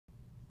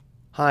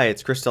Hi,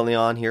 it's Chris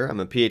Leon here. I'm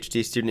a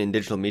PhD student in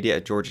digital media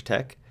at Georgia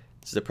Tech.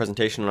 This is a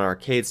presentation on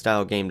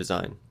arcade-style game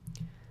design.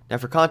 Now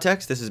for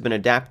context, this has been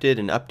adapted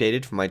and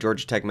updated from my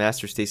Georgia Tech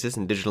master's thesis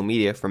in digital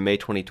media from May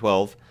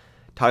 2012,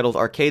 titled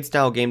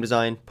Arcade-Style Game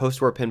Design,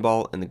 Post-War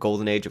Pinball, and the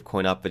Golden Age of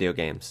Coin-Op Video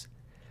Games.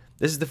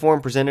 This is the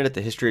forum presented at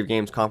the History of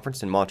Games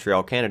Conference in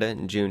Montreal, Canada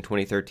in June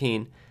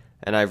 2013,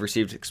 and I've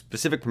received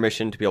specific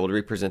permission to be able to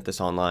represent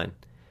this online.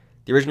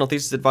 The original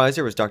thesis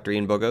advisor was Dr.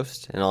 Ian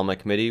Bogost, and on my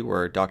committee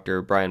were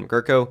Dr. Brian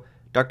McGurko,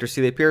 Dr.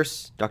 Celia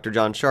Pierce, Dr.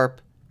 John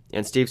Sharp,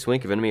 and Steve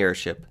Swink of Enemy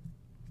Airship.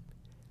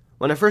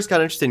 When I first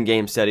got interested in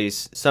game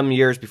studies, some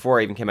years before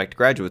I even came back to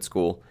graduate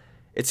school,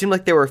 it seemed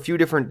like there were a few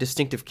different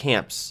distinctive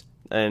camps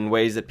and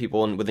ways that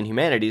people within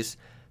humanities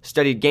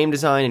studied game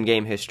design and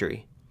game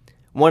history.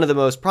 One of the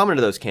most prominent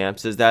of those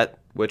camps is that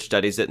which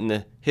studies it in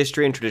the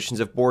history and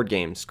traditions of board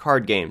games,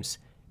 card games,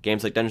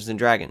 games like Dungeons &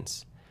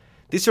 Dragons.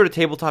 These sort of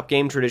tabletop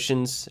game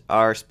traditions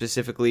are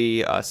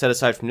specifically set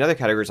aside from the other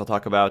categories I'll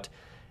talk about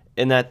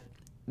in that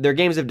they're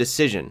games of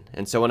decision,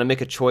 and so when I make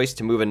a choice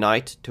to move a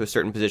knight to a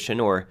certain position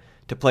or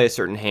to play a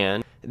certain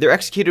hand, they're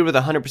executed with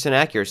 100%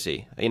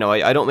 accuracy.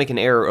 I don't make an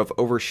error of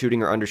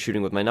overshooting or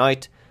undershooting with my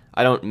knight.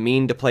 I don't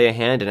mean to play a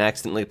hand and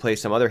accidentally play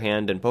some other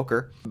hand in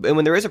poker. And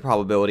when there is a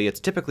probability, it's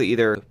typically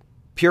either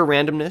pure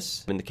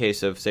randomness, in the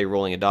case of, say,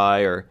 rolling a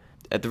die, or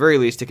at the very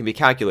least, it can be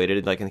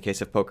calculated, like in the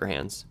case of poker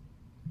hands.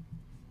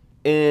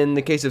 In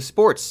the case of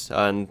sports,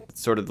 on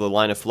sort of the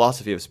line of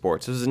philosophy of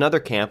sports, this is another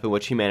camp in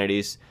which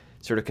humanities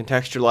sort of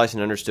contextualized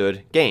and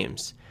understood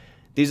games.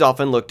 These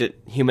often looked at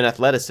human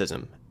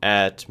athleticism,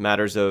 at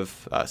matters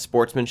of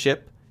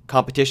sportsmanship,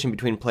 competition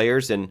between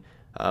players, and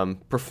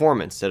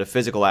performance at a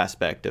physical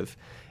aspect of.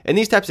 In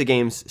these types of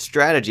games,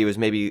 strategy was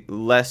maybe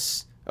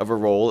less of a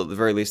role, at the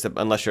very least,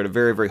 unless you're at a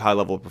very, very high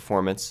level of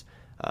performance,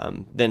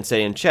 than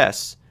say in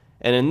chess.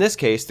 And in this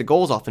case, the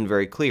goal is often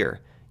very clear.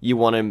 You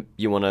want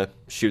to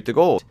shoot the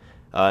goal.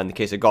 In the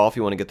case of golf,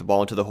 you want to get the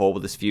ball into the hole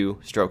with as few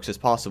strokes as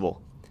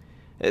possible.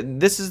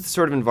 This is the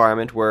sort of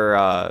environment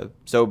where,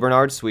 so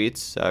Bernard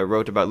Sweets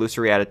wrote about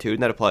illusory attitude,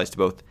 and that applies to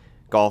both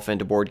golf and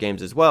to board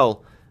games as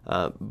well.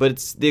 But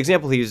it's the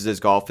example he uses is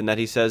golf, in that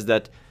he says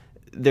that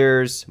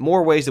there's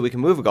more ways that we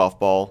can move a golf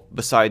ball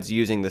besides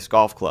using this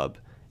golf club.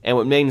 And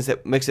what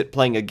makes it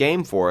playing a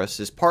game for us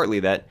is partly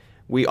that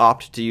we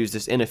opt to use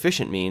this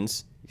inefficient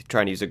means,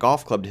 trying to use a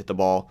golf club to hit the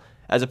ball,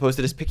 as opposed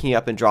to just picking it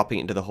up and dropping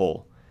it into the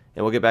hole.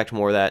 And we'll get back to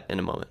more of that in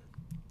a moment.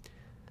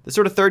 The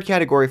sort of third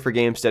category for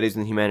game studies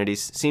in the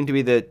humanities seem to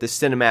be the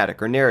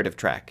cinematic or narrative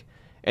track.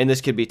 And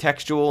this could be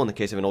textual in the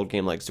case of an old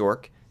game like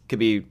Zork, could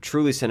be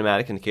truly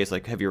cinematic in the case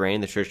like Heavy Rain,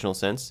 the traditional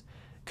sense,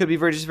 could be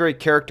just very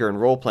character and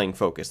role-playing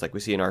focused like we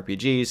see in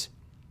RPGs,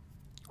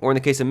 or in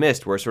the case of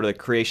Myst, where it's sort of the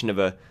creation of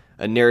a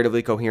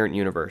narratively coherent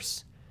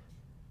universe.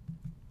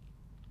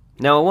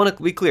 Now I want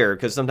to be clear,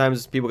 because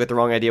sometimes people get the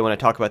wrong idea when I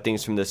talk about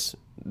things from this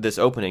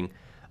opening.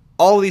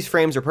 All of these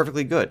frames are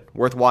perfectly good,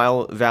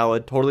 worthwhile,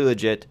 valid, totally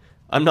legit.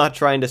 I'm not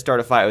trying to start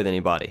a fight with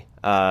anybody.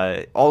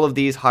 All of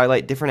these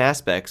highlight different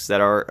aspects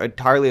that are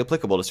entirely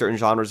applicable to certain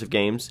genres of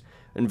games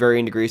and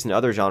varying degrees in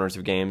other genres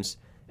of games,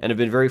 and have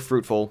been very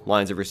fruitful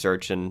lines of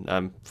research, and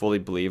I fully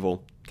believe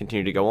will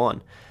continue to go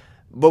on.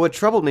 But what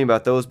troubled me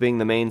about those being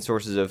the main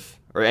sources of,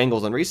 or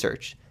angles on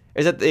research,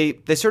 is that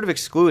they sort of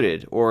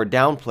excluded or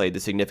downplayed the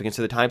significance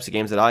of the types of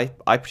games that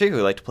I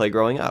particularly liked to play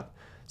growing up.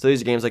 So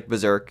these are games like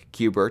Berserk,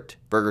 Q*bert,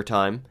 Burger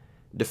Time,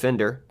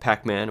 Defender,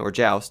 Pac-Man, or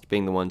Joust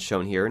being the ones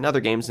shown here. And other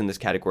games in this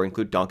category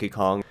include Donkey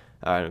Kong,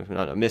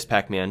 Miss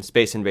Pac-Man,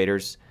 Space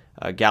Invaders,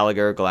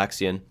 Galaga,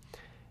 Galaxian.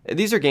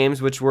 These are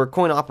games which were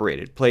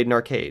coin-operated, played in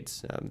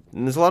arcades. And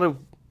there's a lot of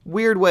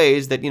weird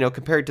ways that,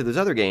 compared to those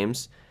other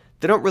games,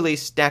 they don't really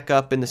stack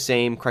up in the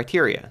same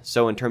criteria.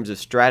 So in terms of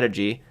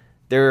strategy,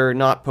 they're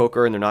not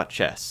poker and they're not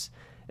chess.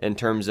 In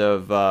terms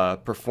of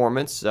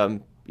performance,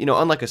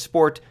 unlike a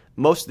sport,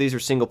 most of these are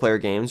single-player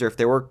games, or if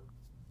they were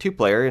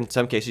two-player, in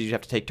some cases you'd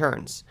have to take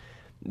turns.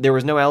 There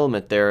was no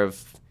element there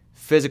of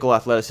physical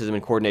athleticism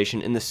and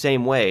coordination in the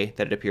same way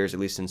that it appears at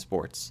least in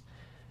sports.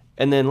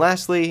 And then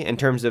lastly, in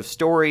terms of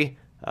story,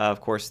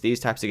 of course, these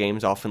types of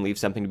games often leave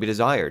something to be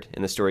desired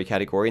in the story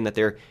category, in that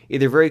they're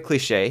either very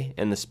cliche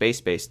in the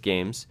space-based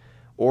games,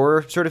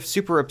 or sort of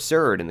super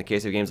absurd in the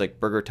case of games like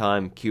Burger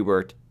Time,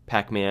 Q*bert,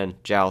 Pac-Man,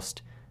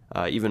 Joust,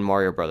 even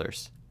Mario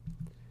Brothers.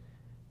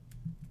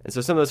 And so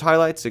some of those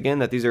highlights, again,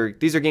 that these are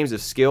games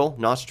of skill,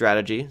 not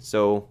strategy.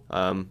 So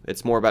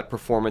it's more about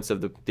performance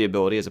of the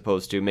ability as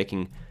opposed to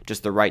making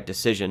just the right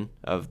decision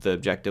of the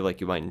objective like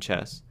you might in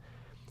chess.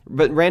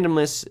 But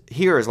randomness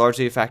here is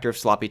largely a factor of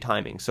sloppy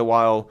timing. So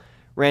while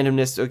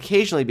randomness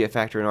occasionally be a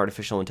factor in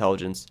artificial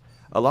intelligence,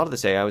 a lot of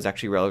this AI was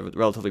actually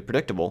relatively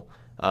predictable,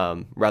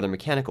 rather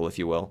mechanical, if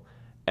you will.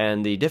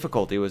 And the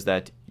difficulty was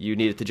that you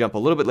needed to jump a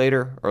little bit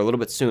later or a little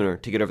bit sooner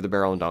to get over the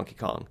barrel in Donkey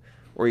Kong.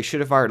 Or you should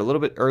have fired a little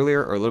bit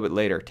earlier or a little bit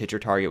later to hit your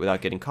target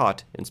without getting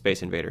caught in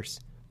Space Invaders.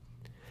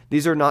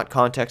 These are not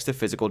contexts of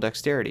physical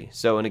dexterity,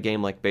 so in a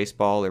game like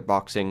baseball or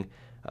boxing,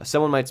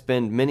 someone might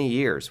spend many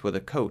years with a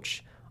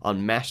coach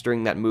on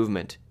mastering that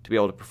movement to be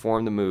able to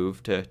perform the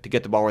move, to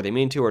get the ball where they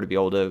mean to, or to be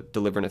able to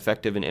deliver an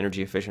effective and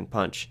energy-efficient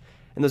punch.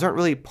 And those aren't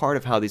really part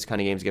of how these kind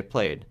of games get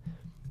played.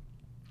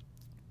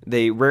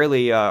 They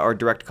rarely are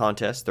direct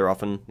contests. They're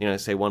often,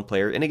 say one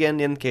player. And again,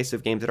 in the case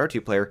of games that are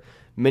two-player,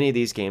 many of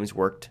these games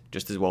worked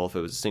just as well if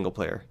it was a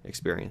single-player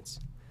experience.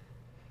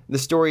 The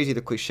story is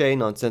either cliché,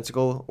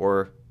 nonsensical,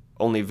 or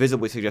only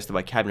visibly suggested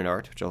by cabinet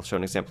art, which I'll show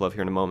an example of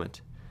here in a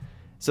moment.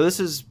 So this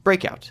is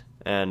Breakout,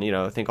 and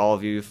I think all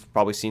of you have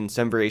probably seen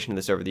some variation of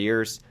this over the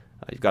years.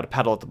 You've got a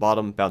paddle at the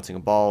bottom, bouncing a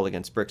ball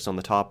against bricks on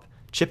the top,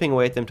 chipping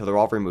away at them till they're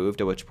all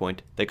removed, at which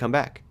point they come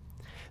back.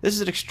 This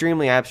is an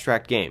extremely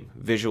abstract game,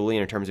 visually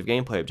and in terms of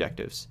gameplay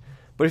objectives.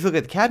 But if you look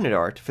at the cabinet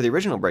art for the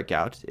original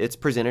Breakout, it's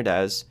presented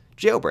as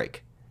Jailbreak.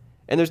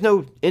 And there's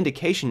no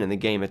indication in the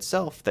game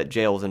itself that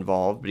jail is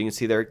involved, but you can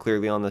see there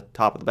clearly on the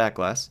top of the back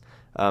glass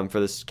for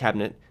this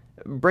cabinet,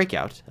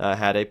 Breakout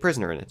had a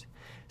prisoner in it.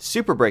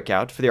 Super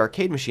Breakout for the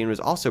arcade machine was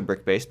also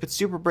brick-based, but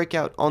Super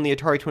Breakout on the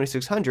Atari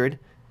 2600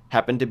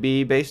 happened to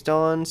be based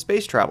on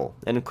space travel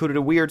and included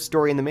a weird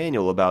story in the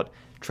manual about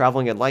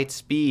traveling at light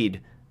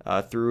speed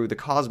through the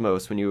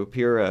cosmos. When you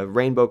appear a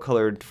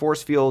rainbow-colored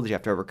force field you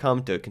have to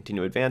overcome to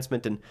continue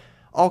advancement, and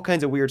all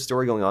kinds of weird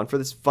story going on for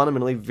this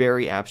fundamentally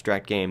very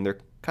abstract game. They're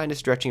kind of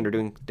stretching,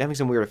 they're having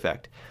some weird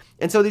effect.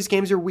 And so these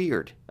games are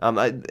weird.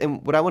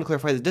 And what I want to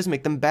clarify is it doesn't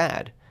make them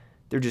bad.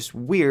 They're just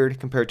weird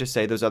compared to,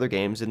 say, those other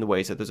games in the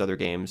ways that those other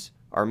games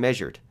are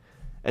measured.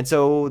 And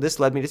so this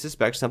led me to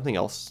suspect something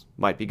else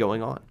might be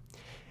going on.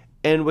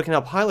 And what can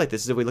help highlight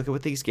this is if we look at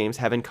what these games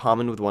have in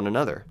common with one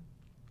another.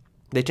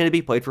 They tend to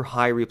be played for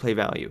high replay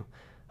value.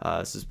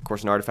 This is, of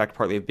course, an artifact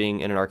partly of being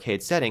in an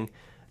arcade setting,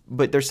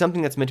 but there's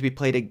something that's meant to be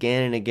played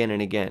again and again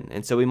and again.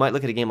 And so we might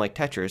look at a game like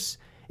Tetris,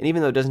 and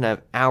even though it doesn't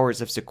have hours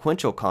of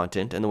sequential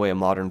content in the way a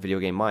modern video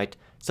game might,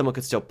 someone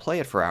could still play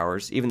it for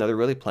hours, even though they're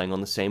really playing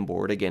on the same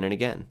board again and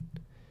again.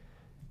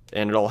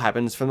 And it all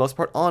happens, for the most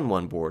part, on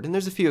one board. And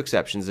there's a few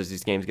exceptions as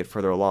these games get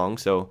further along,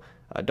 so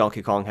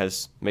Donkey Kong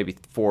has maybe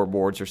 4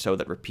 boards or so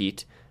that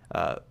repeat,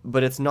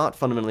 but it's not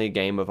fundamentally a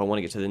game of I want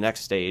to get to the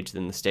next stage,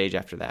 then the stage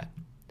after that.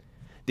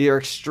 They are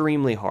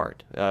extremely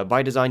hard.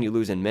 By design, you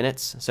lose in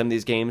minutes. Some of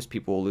these games,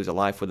 people will lose a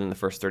life within the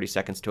first 30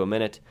 seconds to a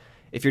minute.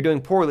 If you're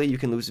doing poorly, you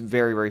can lose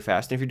very, very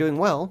fast. And if you're doing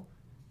well,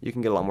 you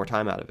can get a lot more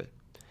time out of it.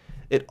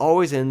 It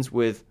always ends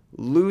with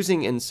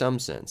losing in some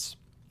sense.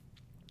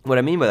 What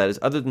I mean by that is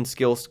other than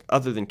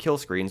kill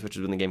screens, which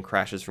is when the game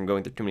crashes from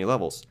going through too many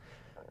levels,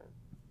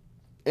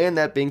 and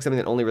that being something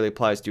that only really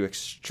applies to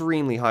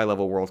extremely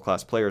high-level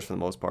world-class players for the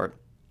most part,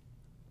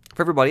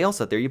 for everybody else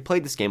out there, you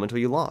played this game until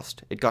you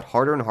lost. It got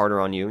harder and harder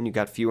on you, and you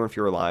got fewer and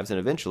fewer lives, and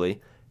eventually,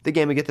 the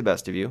game would get the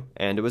best of you,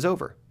 and it was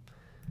over.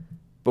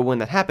 But when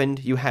that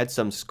happened, you had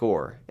some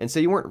score, and so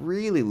you weren't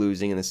really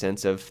losing in the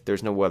sense of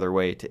there's no other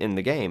way to end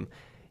the game.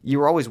 You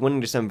were always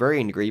winning to some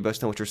varying degree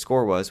based on what your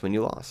score was when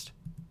you lost.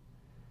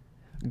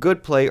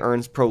 Good play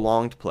earns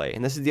prolonged play,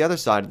 and this is the other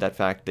side of that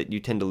fact that you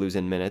tend to lose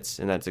in minutes,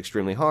 and that's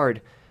extremely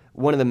hard.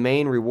 One of the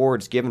main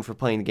rewards given for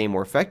playing the game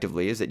more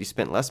effectively is that you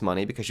spent less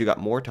money because you got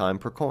more time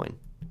per coin.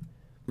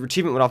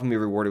 Achievement would often be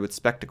rewarded with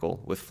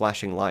spectacle, with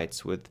flashing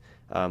lights, with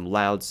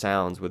loud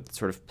sounds, with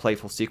sort of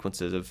playful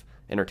sequences of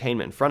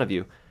entertainment in front of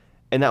you,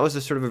 and that was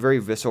a sort of a very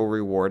visceral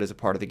reward as a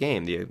part of the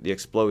game, the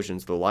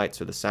explosions, the lights,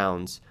 or the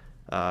sounds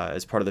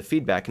as part of the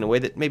feedback in a way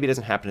that maybe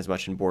doesn't happen as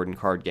much in board and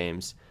card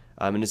games.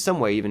 And in some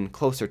way even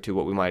closer to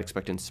what we might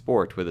expect in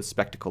sport, with a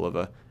spectacle of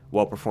a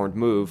well-performed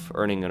move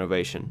earning an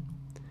ovation.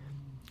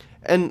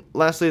 And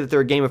lastly, that they're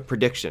a game of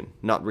prediction,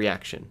 not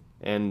reaction.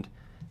 And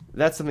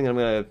that's something I'm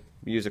going to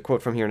use a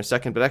quote from here in a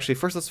second, but actually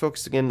first let's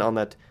focus again on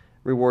that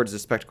rewards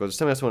as spectacle. There's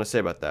something else I want to say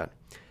about that.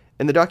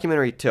 In the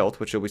documentary Tilt,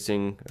 which you'll be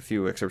seeing a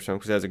few excerpts from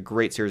because it has a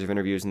great series of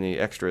interviews in the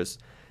extras,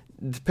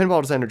 the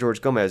pinball designer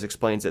George Gomez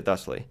explains it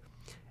thusly.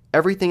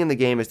 Everything in the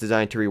game is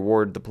designed to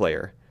reward the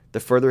player the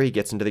further he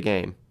gets into the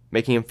game,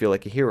 making him feel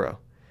like a hero.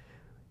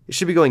 It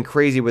should be going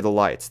crazy with the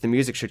lights, the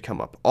music should come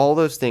up. All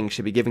those things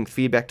should be giving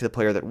feedback to the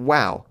player that,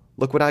 wow,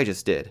 look what I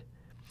just did.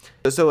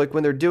 So like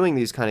when they're doing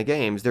these kind of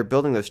games, they're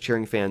building those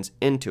cheering fans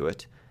into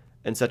it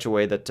in such a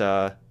way that,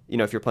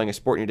 if you're playing a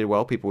sport and you did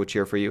well, people would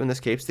cheer for you. In this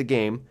case, the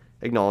game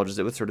acknowledges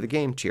it with sort of the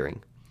game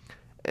cheering.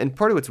 And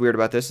part of what's weird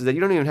about this is that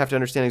you don't even have to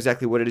understand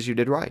exactly what it is you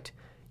did right.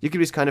 You could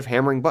be just kind of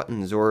hammering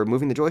buttons or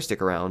moving the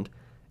joystick around,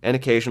 and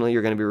occasionally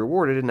you're going to be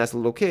rewarded, and as a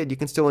little kid, you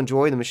can still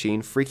enjoy the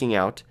machine freaking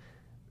out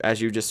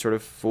as you just sort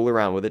of fool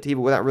around with it,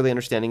 even without really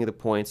understanding the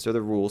points or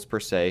the rules per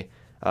se,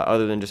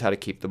 other than just how to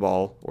keep the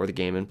ball or the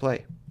game in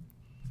play.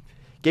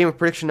 Game of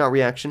prediction, not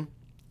reaction.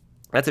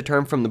 That's a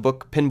term from the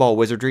book Pinball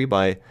Wizardry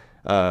by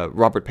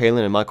Robert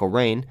Palin and Michael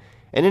Rain,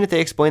 and in it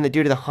they explain that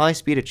due to the high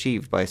speed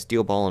achieved by a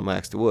steel ball and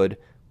waxed wood,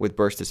 with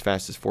bursts as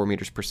fast as 4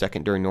 meters per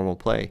second during normal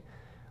play,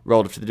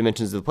 relative to the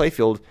dimensions of the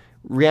playfield,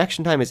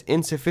 reaction time is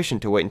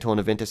insufficient to wait until an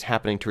event is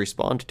happening to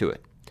respond to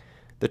it.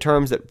 The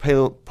terms that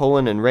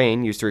Palin and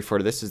Rain used to refer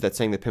to this is that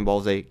saying that pinball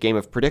is a game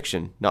of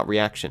prediction, not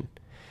reaction.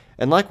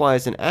 And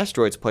likewise, an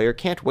asteroids player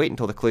can't wait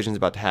until the collision is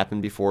about to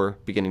happen before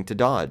beginning to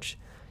dodge.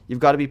 you've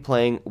got to be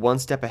playing one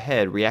step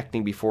ahead,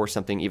 reacting before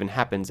something even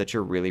happens that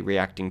you're really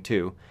reacting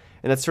to.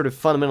 And that's sort of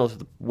fundamental to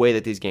the way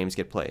that these games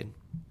get played.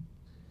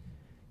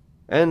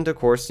 And of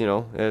course,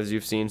 as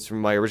you've seen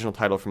from my original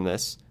title from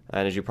this,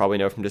 and as you probably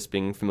know from just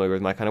being familiar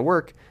with my kind of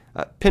work,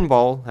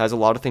 pinball has a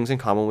lot of things in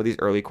common with these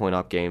early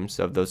coin-op games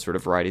of those sort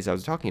of varieties I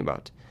was talking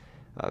about.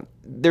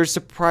 There's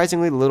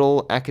surprisingly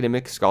little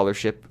academic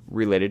scholarship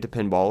related to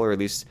pinball, or at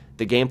least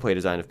the gameplay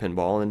design of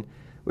pinball, and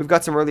we've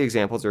got some early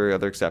examples or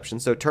other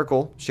exceptions. So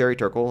Sherry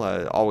Turkle,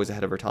 always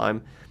ahead of her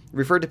time,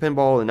 referred to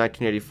pinball in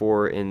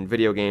 1984 in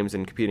Video Games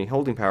and Computing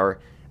Holding Power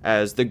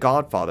as the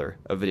godfather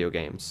of video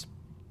games.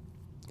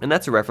 And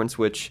that's a reference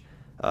which,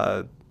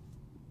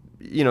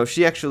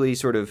 she actually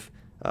sort of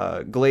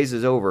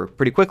glazes over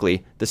pretty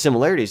quickly the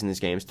similarities in these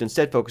games to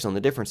instead focus on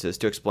the differences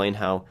to explain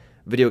how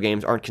video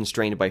games aren't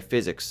constrained by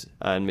physics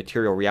and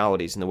material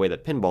realities in the way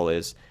that pinball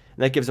is.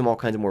 And that gives them all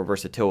kinds of more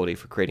versatility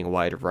for creating a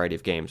wider variety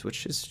of games, which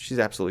she's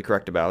absolutely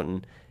correct about,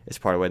 and is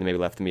part of why they maybe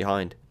left them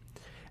behind.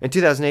 In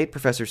 2008,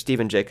 Professor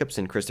Stephen Jacobs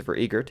and Christopher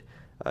Egert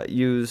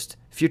used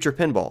Future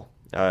Pinball,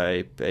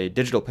 a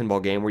digital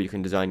pinball game where you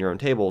can design your own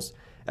tables,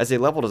 as a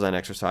level design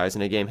exercise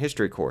in a game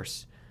history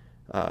course.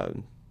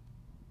 And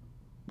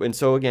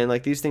so again,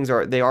 like these things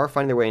they are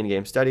finding their way in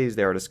game studies,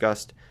 they are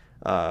discussed,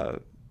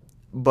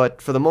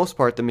 but for the most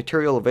part, the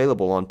material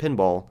available on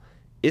pinball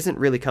isn't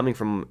really coming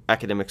from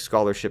academic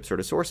scholarship sort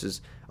of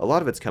sources. A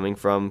lot of it's coming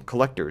from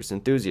collectors,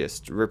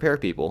 enthusiasts, repair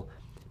people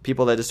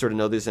that just sort of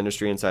know this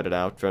industry inside and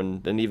out,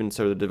 and even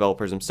sort of the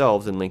developers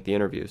themselves in lengthy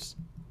interviews.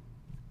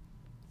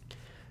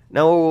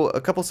 Now, a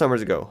couple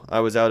summers ago, I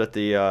was out at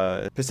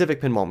the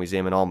Pacific Pinball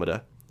Museum in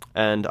Almeda,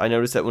 and I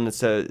noticed that when it's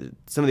some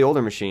of the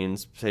older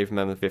machines, say from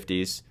the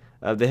 50s,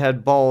 they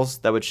had balls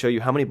that would show you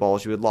how many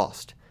balls you had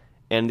lost.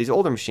 And these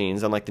older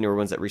machines, unlike the newer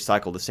ones that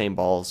recycle the same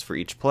balls for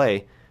each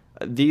play,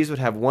 these would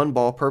have one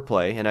ball per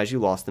play, and as you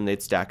lost them,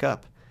 they'd stack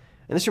up.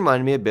 And this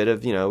reminded me a bit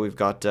of, we've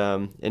got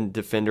in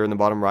Defender in the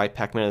bottom right,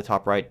 Pac-Man in the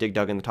top right, Dig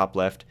Dug in the top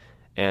left,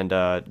 and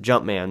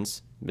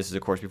Jumpman's, this is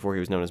of course before he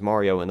was known as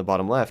Mario, in the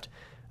bottom left.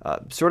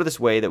 Sort of this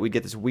way that we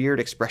get this weird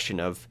expression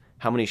of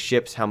how many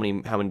ships, how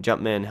many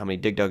Jumpmen, how many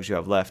Dig Dugs you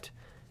have left,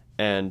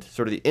 and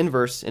sort of the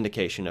inverse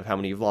indication of how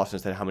many you've lost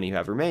instead of how many you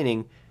have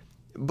remaining.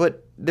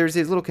 But there's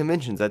these little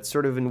conventions that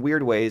sort of in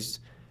weird ways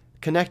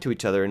connect to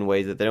each other in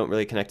ways that they don't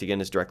really connect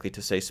again as directly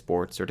to, say,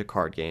 sports or to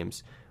card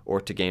games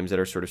or to games that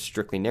are sort of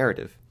strictly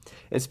narrative.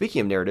 And speaking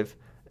of narrative,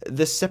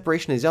 this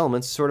separation of these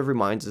elements sort of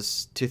reminds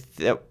us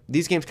that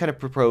these games kind of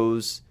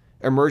propose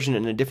immersion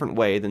in a different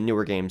way than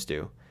newer games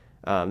do.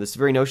 This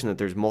very notion that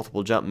there's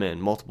multiple Jumpmen,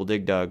 multiple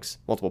Dig Dugs,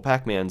 multiple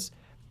Pac-Mans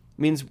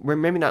means we're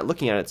maybe not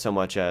looking at it so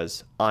much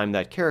as I'm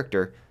that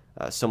character,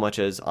 so much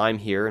as I'm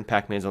here and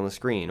Pac-Man's on the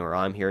screen, or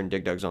I'm here and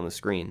Dig Dug's on the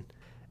screen.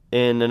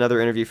 In another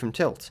interview from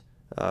Tilt,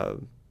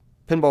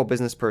 pinball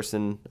business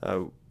person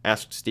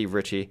asked Steve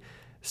Ritchie,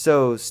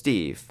 "So,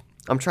 Steve,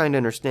 I'm trying to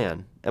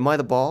understand, am I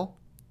the ball?"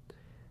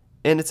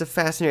 And it's a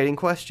fascinating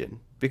question,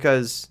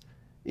 because,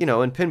 in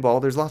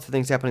pinball, there's lots of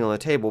things happening on the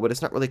table, but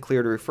it's not really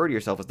clear to refer to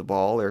yourself as the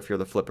ball, or if you're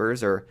the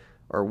flippers, or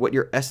what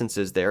your essence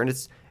is there, and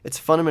it's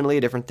fundamentally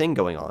a different thing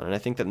going on. And I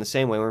think that in the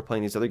same way when we're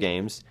playing these other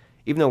games,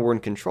 even though we're in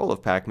control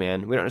of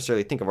Pac-Man, we don't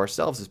necessarily think of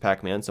ourselves as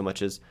Pac-Man so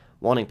much as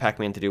wanting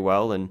Pac-Man to do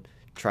well and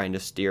trying to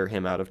steer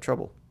him out of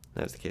trouble,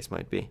 as the case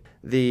might be.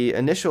 The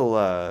initial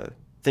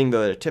thing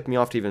that tipped me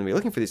off to even be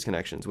looking for these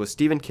connections was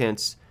Stephen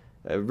Kent's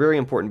very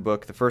important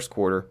book, The First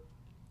Quarter,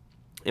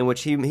 in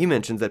which he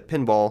mentions that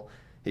pinball,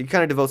 he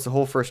kind of devotes the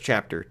whole first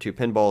chapter to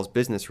pinball's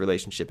business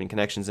relationship and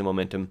connections and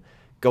momentum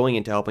going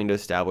into helping to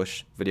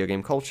establish video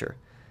game culture.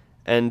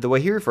 And the way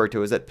he referred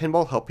to it is that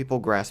pinball helped people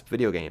grasp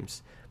video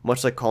games,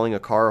 much like calling a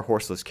car a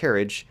horseless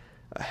carriage,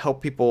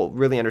 helped people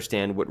really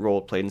understand what role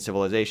it played in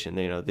civilization.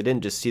 They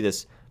didn't just see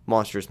this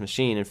monstrous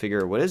machine and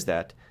figure, what is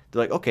that?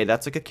 They're like, okay,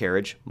 that's like a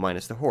carriage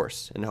minus the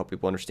horse, and help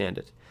people understand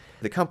it.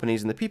 The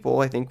companies and the people,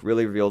 I think,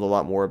 really revealed a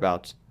lot more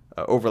about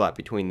overlap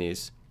between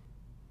these.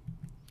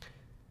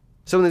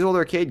 Some of these old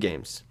arcade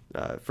games,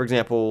 for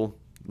example,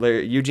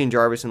 Eugene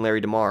Jarvis and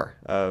Larry DeMar,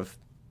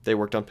 they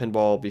worked on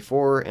pinball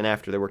before and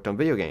after they worked on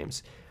video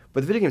games.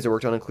 But the video games they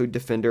worked on include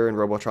Defender and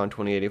Robotron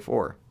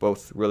 2084,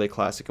 both really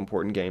classic,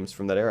 important games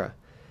from that era.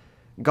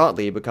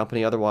 Gottlieb, a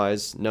company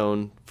otherwise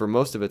known for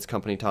most of its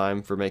company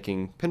time for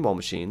making pinball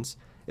machines,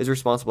 is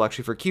responsible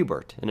actually for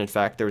Q*bert, and in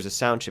fact there was a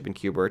sound chip in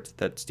Q*bert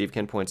that Steve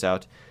Kent points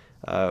out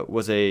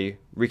was a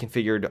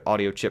reconfigured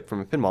audio chip from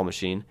a pinball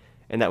machine,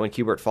 and that when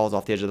Q*bert falls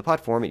off the edge of the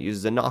platform, it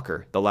uses a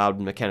knocker, the loud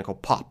mechanical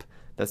pop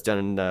that's done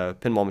in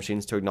pinball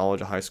machines to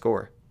acknowledge a high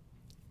score,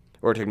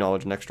 or to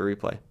acknowledge an extra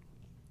replay.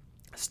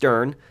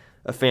 Stern,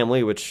 a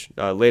family which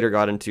later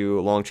got into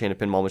a long chain of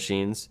pinball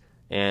machines,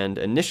 and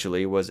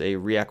initially was a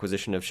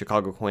reacquisition of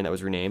Chicago Coin that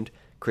was renamed,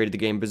 created the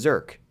game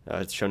Berserk.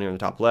 It's shown here on the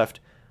top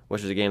left,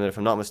 which is a game that, if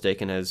I'm not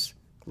mistaken, has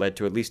led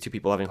to at least 2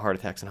 people having heart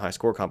attacks in high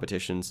score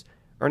competitions,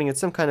 earning it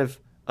some kind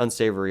of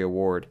unsavory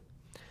award.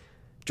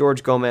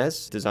 George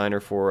Gomez, designer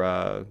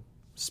for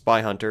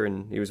Spy Hunter,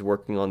 and he was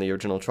working on the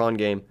original Tron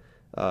game.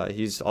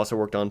 He's also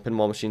worked on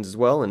pinball machines as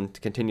well, and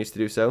continues to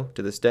do so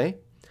to this day.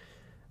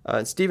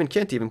 Stephen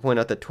Kent even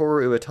pointed out that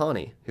Toru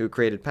Iwatani, who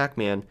created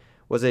Pac-Man,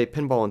 was a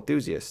pinball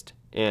enthusiast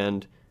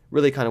and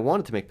really kind of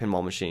wanted to make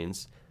pinball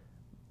machines.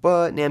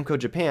 But Namco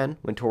Japan,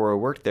 when Toru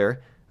worked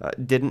there,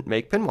 didn't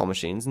make pinball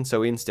machines, and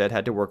so he instead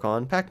had to work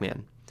on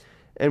Pac-Man.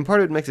 And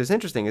part of what makes this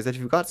interesting is that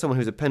if you've got someone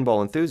who's a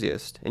pinball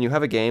enthusiast, and you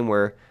have a game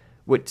where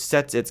what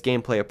sets its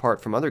gameplay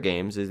apart from other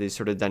games is these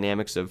sort of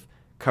dynamics of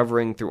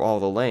covering through all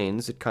the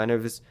lanes, it kind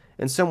of is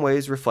in some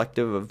ways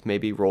reflective of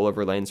maybe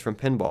rollover lanes from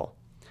pinball.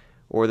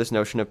 Or this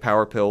notion of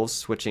power pills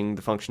switching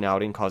the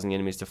functionality and causing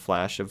enemies to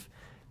flash of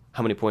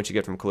how many points you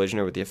get from collision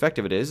or what the effect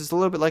of it is a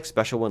little bit like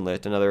special when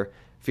lit, another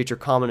feature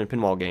common in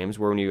pinball games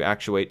where when you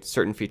actuate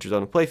certain features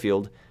on a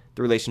playfield,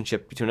 the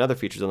relationship between other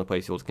features on the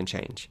playfield can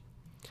change.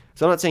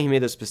 So I'm not saying he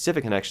made those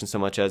specific connections so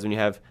much as when you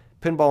have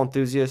pinball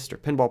enthusiasts or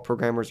pinball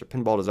programmers or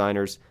pinball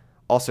designers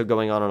also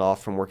going on and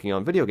off from working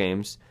on video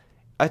games,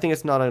 I think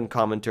it's not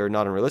uncommon or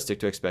not unrealistic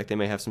to expect they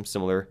may have some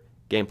similar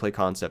gameplay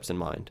concepts in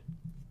mind.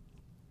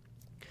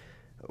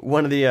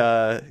 One of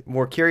the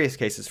more curious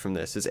cases from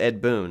this is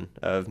Ed Boon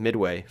of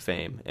Midway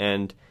fame,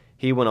 and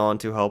he went on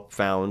to help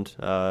found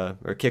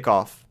or kick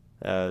off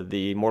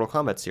the Mortal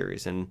Kombat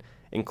series, and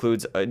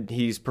includes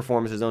he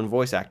performs his own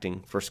voice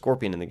acting for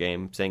Scorpion in the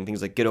game, saying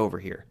things like "Get over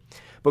here."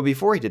 But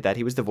before he did that,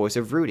 he was the voice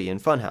of Rudy in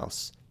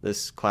Funhouse,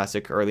 this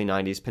classic early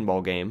 '90s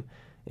pinball game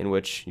in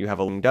which you have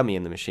a living dummy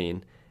in the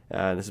machine.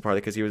 This is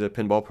partly because he was a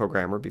pinball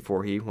programmer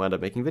before he wound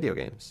up making video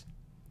games.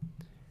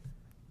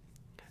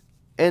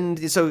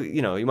 And so,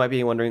 you know, you might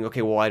be wondering,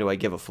 okay, well, why do I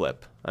give a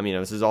flip? I mean,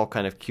 this is all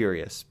kind of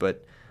curious,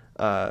 but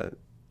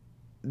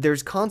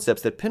there's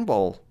concepts that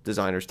pinball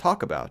designers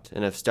talk about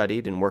and have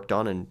studied and worked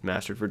on and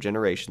mastered for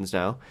generations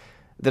now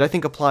that I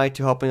think apply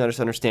to helping us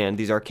understand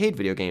these arcade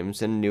video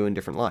games in a new and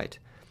different light.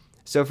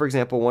 So, for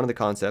example, one of the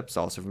concepts,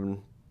 also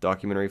from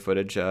documentary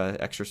footage,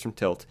 extras from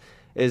Tilt,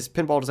 is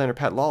pinball designer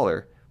Pat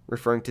Lawler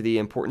referring to the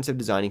importance of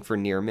designing for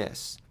near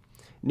miss.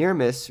 Near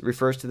miss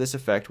refers to this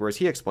effect where, as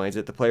he explains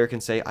it, the player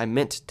can say, "I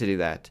meant to do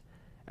that,"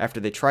 after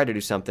they try to do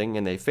something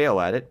and they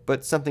fail at it,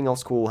 but something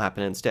else cool will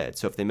happen instead.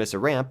 So if they miss a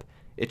ramp,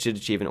 it should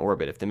achieve an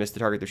orbit. If they miss the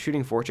target they're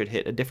shooting for, it should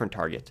hit a different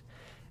target.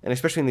 And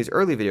especially in these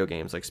early video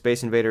games like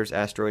Space Invaders,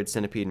 Asteroid,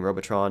 Centipede, and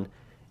Robotron,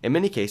 in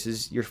many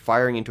cases, you're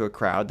firing into a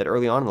crowd that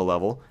early on in the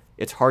level,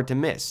 it's hard to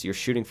miss. You're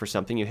shooting for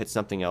something, you hit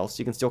something else,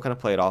 you can still kind of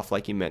play it off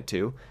like you meant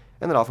to,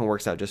 and that often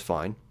works out just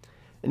fine.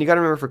 And you got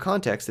to remember for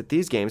context that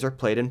these games are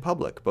played in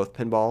public. Both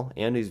pinball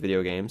and these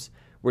video games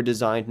were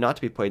designed not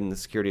to be played in the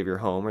security of your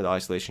home or the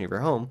isolation of your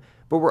home,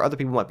 but where other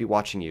people might be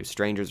watching you,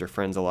 strangers or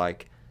friends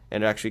alike.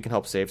 And it actually can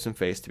help save some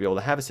face to be able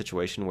to have a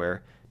situation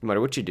where, no matter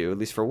what you do, at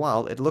least for a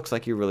while, it looks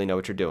like you really know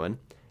what you're doing.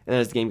 And then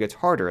as the game gets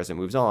harder, as it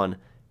moves on,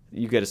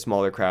 you get a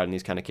smaller crowd in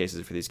these kind of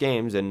cases for these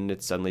games, and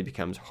it suddenly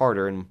becomes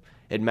harder, and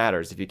it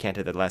matters if you can't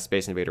hit that last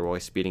Space Invader while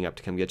he's speeding up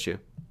to come get you.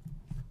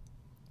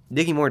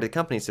 Digging more into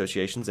company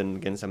associations, and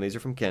again, some of these are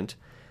from Kent,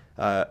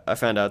 I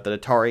found out that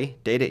Atari,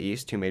 Data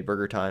East, who made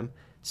Burger Time,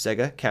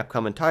 Sega,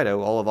 Capcom, and Taito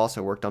all have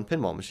also worked on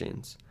pinball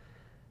machines.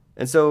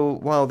 And so,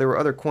 while there were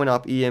other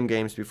coin-op EM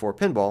games before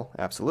pinball,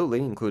 absolutely,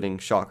 including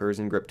shockers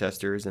and grip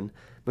testers and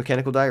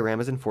mechanical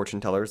dioramas and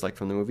fortune tellers like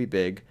from the movie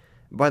Big,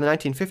 by the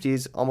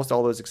 1950s, almost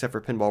all those except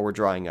for pinball were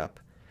drying up.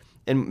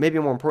 And maybe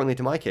more importantly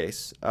to my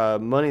case,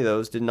 many of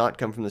those did not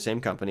come from the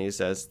same companies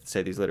as,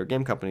 say, these later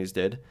game companies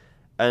did,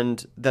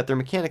 and that their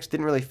mechanics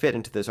didn't really fit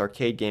into this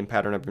arcade game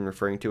pattern I've been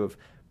referring to of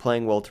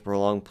playing well to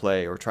prolong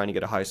play or trying to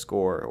get a high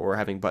score or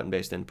having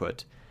button-based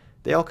input.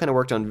 They all kind of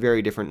worked on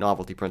very different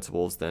novelty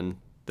principles than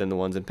the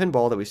ones in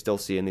pinball that we still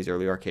see in these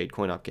early arcade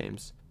coin-op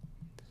games.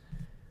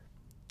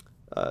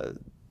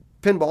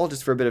 Pinball,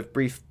 just for a bit of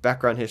brief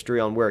background history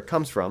on where it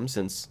comes from,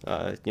 since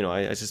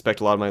I suspect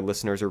a lot of my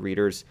listeners or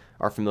readers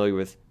are familiar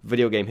with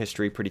video game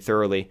history pretty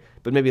thoroughly,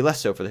 but maybe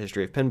less so for the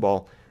history of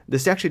pinball.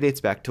 This actually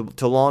dates back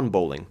to lawn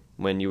bowling,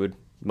 when you would,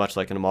 much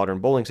like in a modern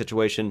bowling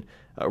situation,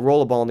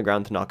 roll a ball on the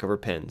ground to knock over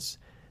pins.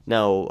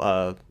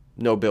 Now,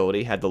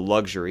 nobility had the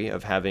luxury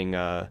of having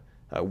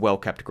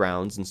well-kept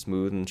grounds and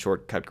smooth and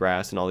short-cut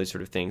grass and all these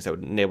sort of things that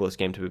would enable this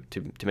game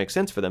to make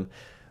sense for them.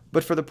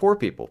 But for the poor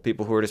people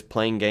who were just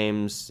playing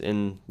games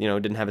and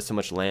didn't have so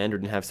much land or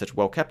didn't have such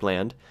well-kept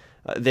land,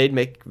 they'd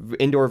make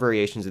indoor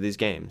variations of these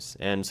games.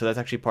 And so that's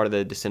actually part of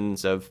the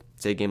descendants of,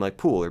 say, a game like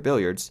pool or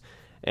billiards.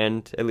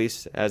 And at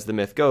least as the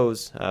myth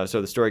goes,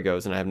 so the story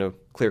goes, and I have no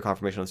clear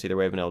confirmation on this either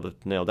way I've been able to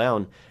nail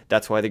down,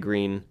 that's why the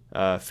green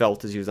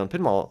felt is used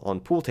on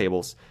pool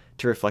tables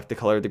to reflect the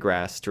color of the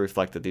grass, to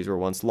reflect that these were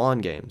once lawn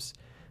games.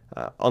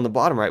 On the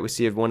bottom right, we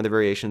see one of the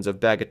variations of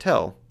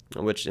bagatelle,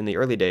 which in the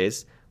early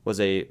days was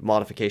a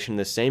modification in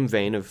the same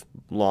vein of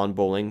lawn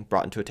bowling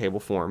brought into a table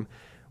form,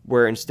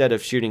 where instead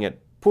of shooting at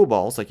pool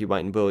balls like you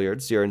might in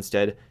billiards, you're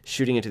instead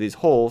shooting into these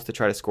holes to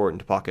try to score it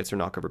into pockets or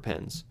knock over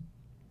pins.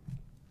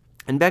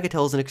 And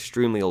bagatelle is an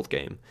extremely old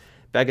game.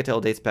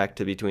 Bagatelle dates back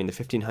to between the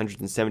 1500s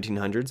and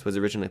 1700s, was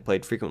originally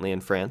played frequently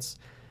in France.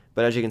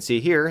 But as you can see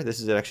here, this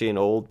is actually an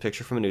old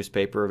picture from a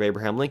newspaper of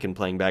Abraham Lincoln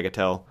playing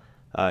bagatelle.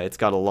 It's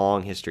got a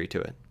long history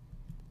to it.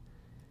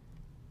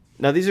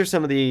 Now these are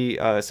some of the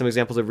some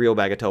examples of real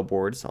bagatelle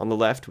boards. On the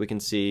left we can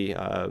see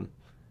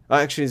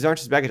Actually, these aren't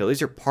just bagatelles,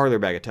 these are parlor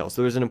bagatelles.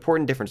 So there's an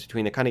important difference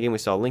between the kind of game we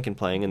saw Lincoln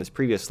playing in this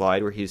previous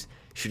slide, where he's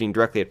shooting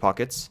directly at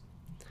pockets,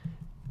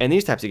 and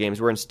these types of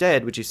games, where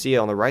instead, what you see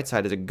on the right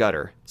side is a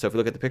gutter. So if you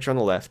look at the picture on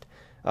the left,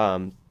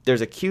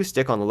 there's a cue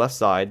stick on the left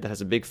side that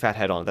has a big fat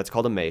head on it. That's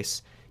called a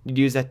mace. You'd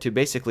use that to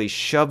basically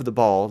shove the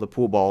ball, the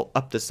pool ball,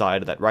 up the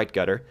side of that right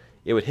gutter.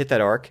 It would hit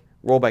that arc,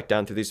 roll back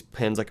down through these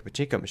pins like a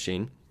pachinko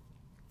machine,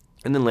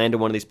 and then land in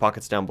one of these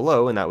pockets down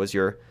below, and that was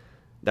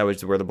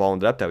where the ball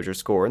ended up. That was your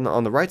score. And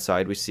on the right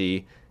side, we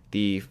see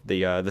the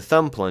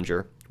thumb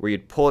plunger, where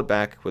you'd pull it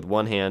back with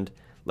one hand,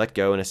 let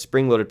go, and a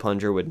spring-loaded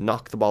plunger would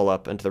knock the ball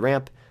up into the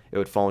ramp. It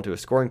would fall into a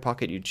scoring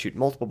pocket. You'd shoot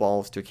multiple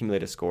balls to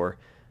accumulate a score.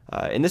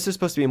 And this is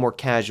supposed to be a more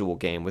casual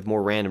game with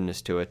more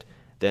randomness to it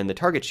than the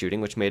target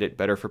shooting, which made it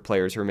better for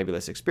players who are maybe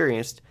less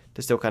experienced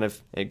to still kind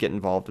of get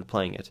involved in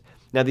playing it.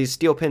 Now, these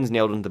steel pins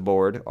nailed into the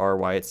board are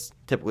why it's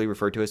typically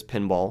referred to as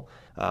pinball.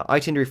 I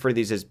tend to refer to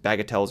these as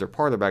bagatelles or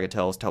parlor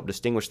bagatelles to help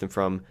distinguish them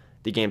from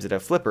the games that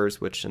have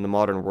flippers, which in the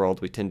modern world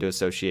we tend to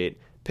associate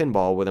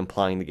pinball with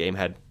implying the game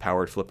had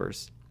powered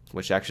flippers,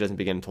 which actually doesn't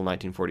begin until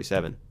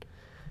 1947.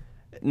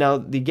 Now,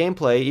 the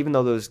gameplay, even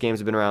though those games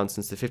have been around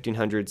since the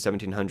 1500s,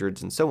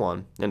 1700s, and so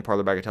on, and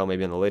parlor bagatelle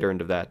maybe on the later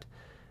end of that,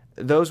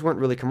 those weren't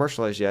really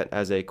commercialized yet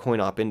as a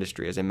coin-op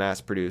industry, as a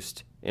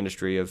mass-produced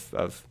industry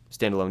of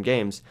standalone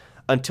games,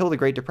 until the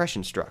Great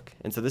Depression struck.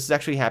 And so this has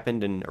actually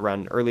happened in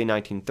around early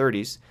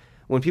 1930s,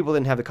 when people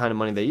didn't have the kind of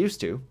money they used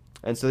to,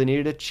 and so they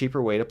needed a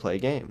cheaper way to play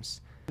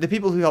games. The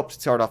people who helped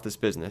start off this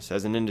business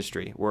as an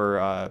industry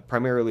were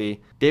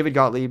primarily David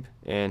Gottlieb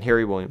and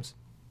Harry Williams.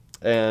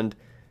 And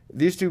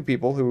these two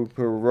people, who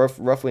were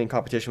roughly in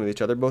competition with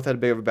each other, both had a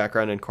bit of a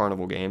background in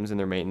carnival games and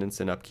their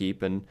maintenance and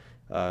upkeep and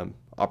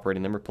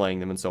operating them or playing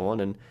them and so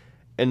on.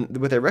 And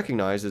what they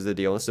recognized is the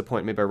deal, and this is a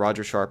point made by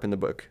Roger Sharp in the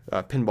book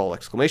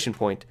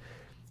Pinball!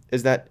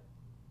 Is that,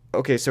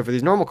 okay, so for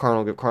these normal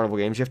carnival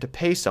games, you have to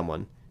pay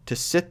someone to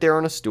sit there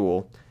on a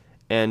stool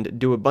and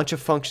do a bunch of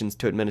functions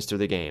to administer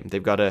the game.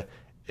 They've got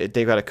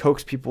to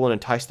coax people and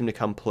entice them to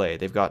come play.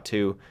 They've got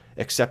to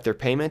accept their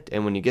payment,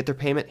 and when you get their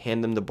payment,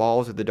 hand them the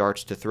balls or the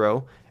darts to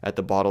throw at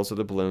the bottles or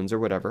the balloons or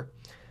whatever.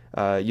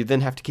 You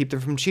then have to keep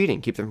them from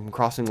cheating, keep them from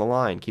crossing the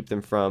line, keep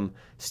them from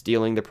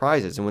stealing the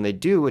prizes. And when they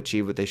do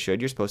achieve what they should,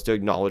 you're supposed to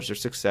acknowledge their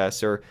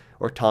success or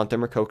taunt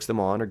them or coax them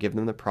on or give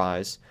them the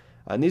prize.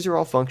 And these are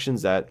all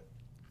functions that,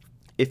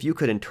 if you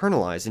could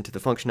internalize into the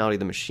functionality of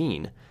the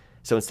machine,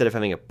 so instead of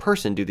having a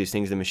person do these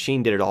things, the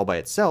machine did it all by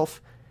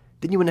itself,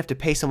 then you wouldn't have to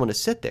pay someone to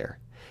sit there.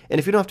 And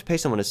if you don't have to pay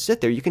someone to sit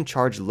there, you can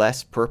charge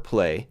less per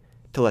play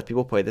to let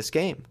people play this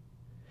game.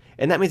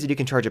 And that means that you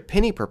can charge a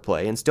penny per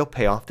play and still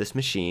pay off this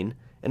machine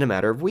in a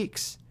matter of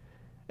weeks.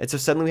 And so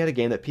suddenly we had a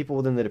game that people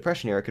within the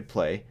Depression era could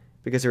play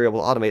because they were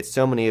able to automate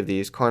so many of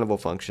these carnival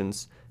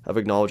functions of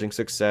acknowledging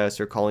success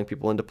or calling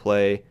people into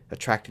play,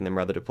 attracting them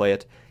rather to play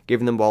it,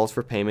 giving them balls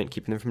for payment,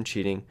 keeping them from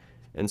cheating,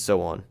 and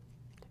so on.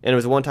 And it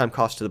was a one-time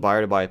cost to the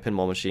buyer to buy a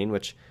pinball machine,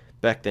 which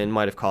back then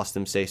might have cost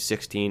them, say,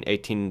 $16,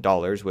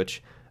 $18,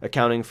 which,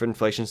 accounting for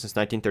inflation since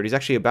 1930, is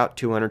actually about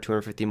 $200,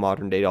 $250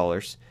 modern-day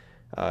dollars,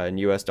 in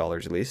US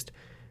dollars at least.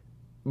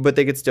 But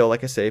they could still,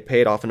 like I say, pay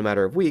it off in a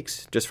matter of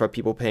weeks, just for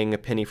people paying a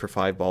penny for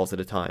 5 balls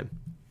at a time.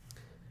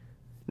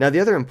 Now,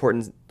 the other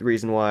important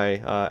reason why,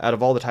 out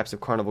of all the types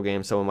of carnival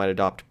games someone might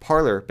adopt,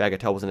 parlor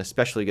bagatelle was an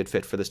especially good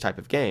fit for this type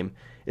of game,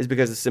 is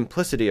because of the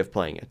simplicity of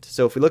playing it.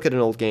 So if we look at an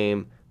old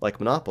game like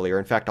Monopoly, or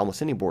in fact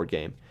almost any board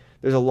game,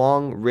 there's a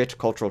long, rich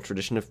cultural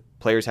tradition of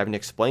players having to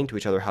explain to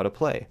each other how to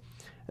play.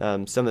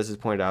 Some of this is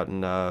pointed out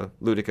in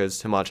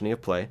Ludica's Homogeny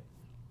of Play.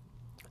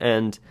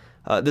 And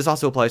this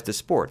also applies to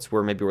sports,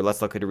 where maybe we're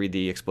less likely to read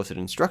the explicit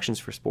instructions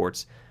for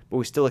sports, but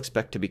we still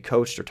expect to be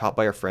coached or taught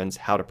by our friends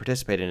how to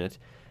participate in it.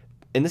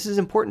 And this is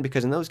important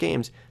because in those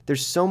games,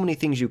 there's so many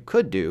things you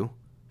could do,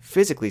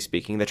 physically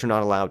speaking, that you're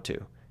not allowed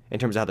to, in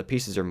terms of how the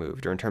pieces are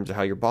moved, or in terms of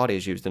how your body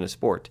is used in a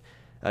sport.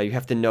 You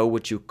have to know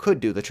what you could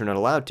do that you're not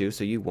allowed to,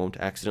 so you won't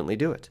accidentally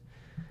do it.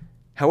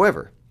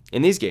 However,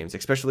 in these games,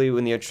 especially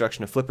when the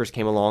introduction of flippers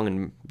came along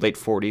in late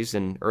 40s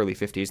and early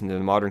 50s into the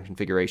modern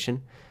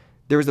configuration,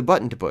 there was a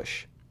button to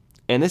push.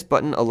 And this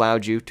button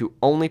allowed you to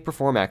only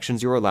perform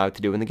actions you were allowed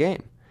to do in the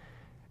game.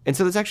 And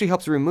so this actually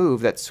helps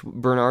remove that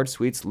Bernard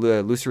Sweet's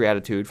illusory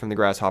attitude from the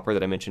grasshopper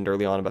that I mentioned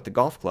early on about the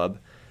golf club,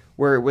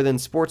 where within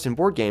sports and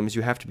board games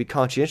you have to be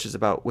conscientious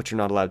about what you're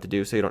not allowed to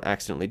do so you don't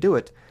accidentally do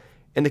it.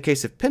 In the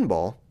case of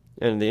pinball,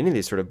 and any of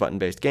these sort of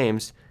button-based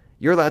games,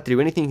 you're allowed to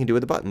do anything you can do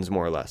with the buttons,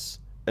 more or less.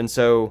 And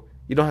so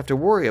you don't have to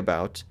worry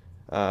about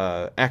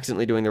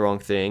accidentally doing the wrong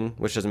thing,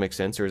 which doesn't make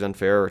sense or is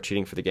unfair or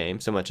cheating for the game,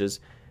 so much as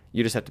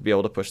you just have to be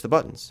able to push the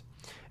buttons.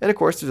 And of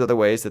course, there's other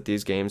ways that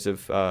these games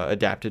have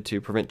adapted to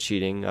prevent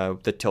cheating,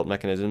 the tilt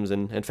mechanisms,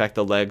 and in fact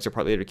the legs are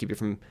partly there to keep you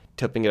from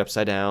tipping it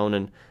upside down,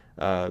 and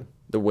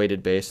the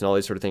weighted base and all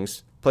these sort of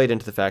things played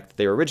into the fact that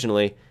they were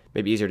originally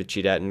maybe easier to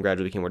cheat at and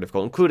gradually became more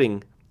difficult,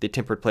 including the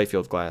tempered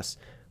playfield glass,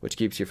 which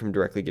keeps you from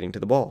directly getting to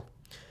the ball.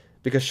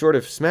 Because short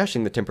of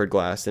smashing the tempered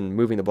glass and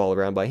moving the ball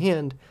around by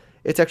hand,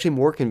 it's actually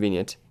more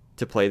convenient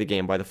to play the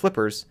game by the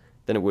flippers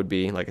than it would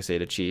be, like I say,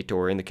 to cheat,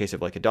 or in the case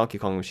of like a Donkey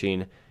Kong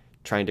machine,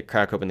 trying to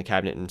crack open the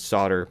cabinet and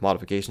solder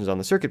modifications on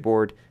the circuit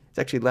board is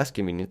actually less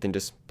convenient than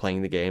just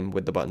playing the game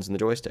with the buttons and the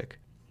joystick.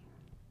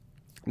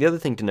 The other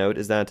thing to note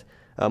is that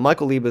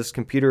Michael Lieba's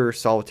computer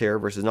solitaire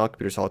versus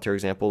non-computer solitaire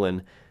example,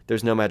 and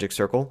There's No Magic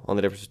Circle on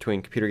the difference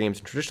between computer games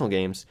and traditional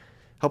games,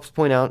 helps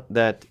point out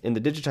that in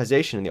the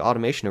digitization and the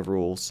automation of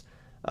rules,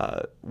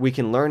 we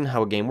can learn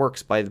how a game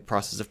works by the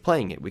process of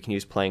playing it. We can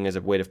use playing as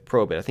a way to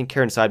probe it. I think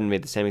Karen Seidman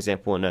made the same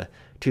example in a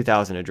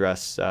 2000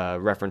 address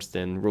referenced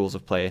in Rules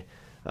of Play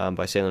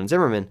by Salen and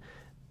Zimmerman.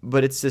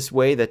 But it's this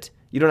way that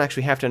you don't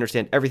actually have to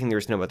understand everything there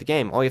is to know about the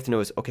game. All you have to know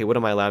is, okay, what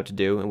am I allowed to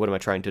do and what am I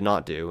trying to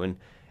not do? And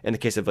in the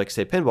case of, like,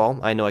 say, pinball,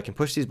 I know I can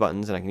push these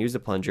buttons and I can use the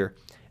plunger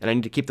and I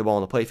need to keep the ball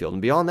in the playfield.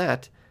 And beyond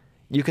that,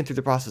 you can, through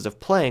the process of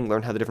playing,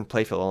 learn how the different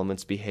playfield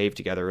elements behave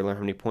together, or learn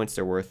how many points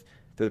they're worth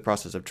through the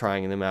process of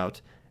trying them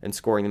out and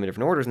scoring them in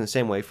different orders. In the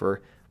same way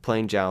for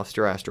playing Joust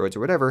or Asteroids or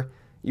whatever,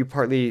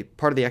 part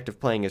of the act of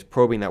playing is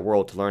probing that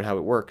world to learn how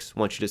it works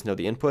once you just know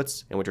the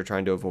inputs and what you're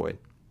trying to avoid.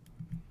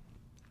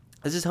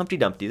 This is Humpty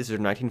Dumpty. This is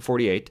from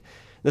 1948.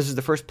 This is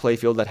the first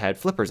playfield that had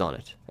flippers on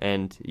it,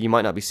 and you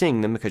might not be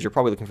seeing them because you're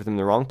probably looking for them in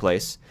the wrong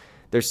place.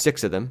 There's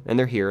 6 of them, and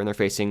they're here, and they're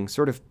facing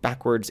sort of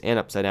backwards and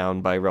upside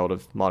down by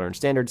relative modern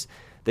standards.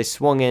 They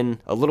swung in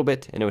a little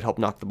bit, and it would help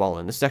knock the ball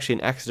in. This is actually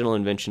an accidental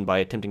invention by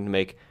attempting to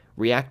make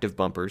reactive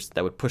bumpers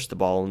that would push the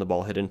ball, and the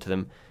ball hit into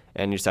them,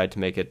 and you decide to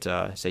make it,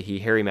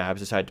 Harry Mabs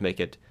decided to make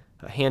it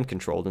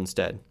hand-controlled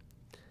instead.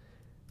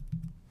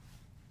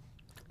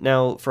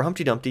 Now, for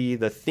Humpty Dumpty,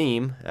 the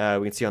theme, we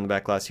can see on the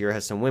back glass here,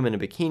 has some women in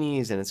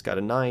bikinis, and it's got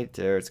a knight,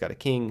 or it's got a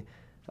king.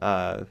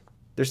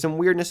 There's some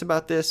weirdness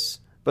about this,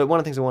 but one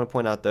of the things I want to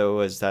point out,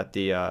 though, is that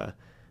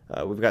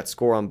we've got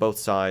score on both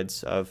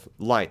sides of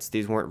lights.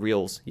 These weren't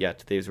reels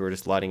yet. These were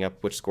just lighting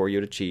up which score you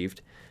had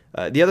achieved.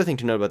 The other thing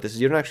to note about this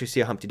is you don't actually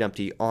see a Humpty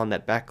Dumpty on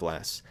that back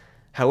glass.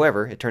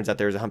 However, it turns out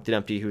there's a Humpty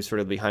Dumpty who's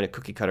sort of behind a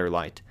cookie-cutter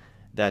light,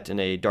 that in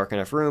a dark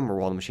enough room or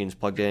while the machine's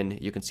plugged in,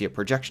 you can see a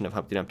projection of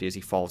Humpty Dumpty as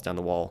he falls down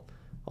the wall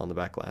on the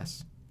back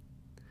glass.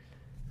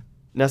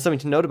 Now, something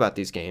to note about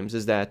these games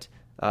is that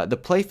the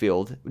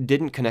playfield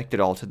didn't connect at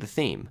all to the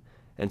theme.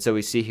 And so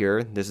we see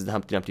here, this is the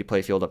Humpty Dumpty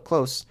playfield up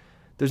close.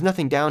 There's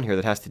nothing down here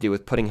that has to do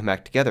with putting him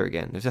back together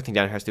again. There's nothing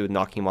down here that has to do with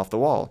knocking him off the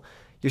wall.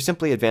 You're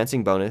simply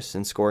advancing bonus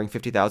and scoring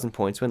 50,000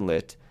 points when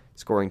lit,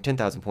 scoring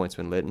 10,000 points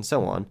when lit, and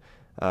so on,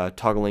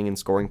 toggling and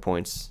scoring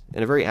points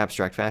in a very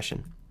abstract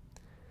fashion.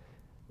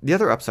 The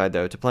other upside,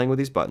 though, to playing with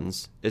these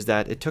buttons is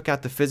that it took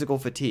out the physical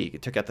fatigue,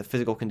 it took out the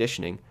physical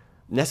conditioning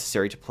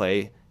necessary to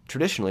play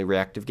traditionally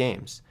reactive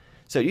games.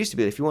 So it used to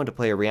be that if you wanted to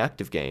play a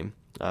reactive game,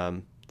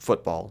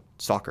 football,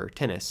 soccer,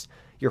 tennis,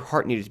 your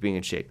heart needed to be in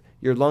good shape,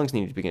 your lungs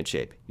needed to be in good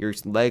shape, your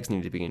legs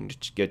needed to be in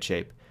good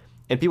shape,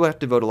 and people have to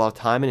devote a lot of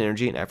time and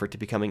energy and effort to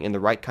becoming in the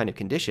right kind of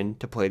condition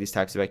to play these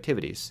types of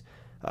activities.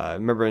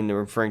 Remember, when they're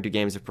referring to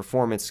games of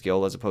performance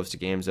skill as opposed to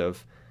games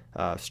of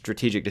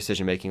strategic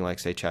decision-making like,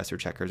 say, chess or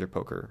checkers or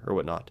poker or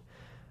whatnot.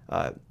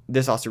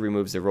 This also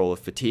removes the role of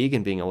fatigue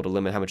and being able to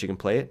limit how much you can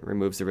play it,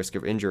 removes the risk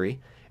of injury.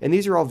 And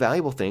these are all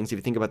valuable things if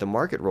you think about the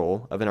market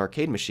role of an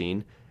arcade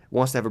machine. It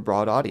wants to have a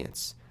broad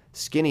audience.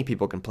 Skinny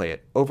people can play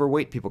it.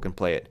 Overweight people can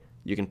play it.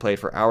 You can play it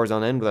for hours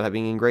on end without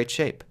being in great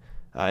shape.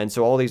 And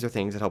so all these are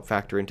things that help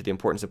factor into the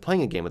importance of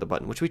playing a game with a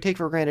button, which we take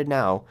for granted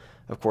now,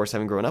 of course,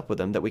 having grown up with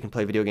them, that we can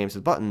play video games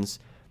with buttons.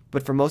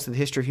 But for most of the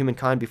history of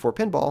humankind before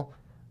pinball,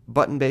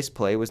 button-based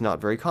play was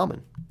not very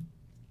common.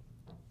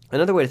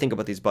 Another way to think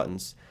about these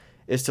buttons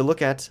is to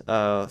look at,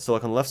 so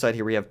like on the left side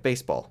here we have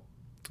baseball.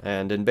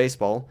 And in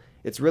baseball,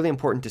 it's really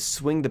important to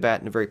swing the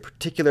bat in a very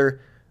particular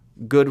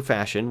good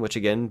fashion, which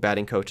again,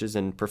 batting coaches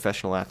and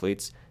professional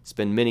athletes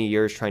spend many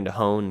years trying to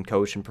hone and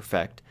coach and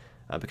perfect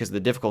because of the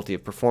difficulty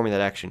of performing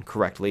that action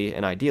correctly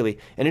and ideally,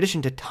 in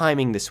addition to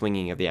timing the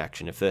swinging of the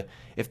action. If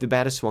the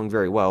bat is swung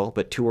very well,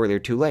 but too early or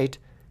too late,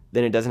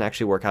 then it doesn't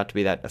actually work out to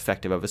be that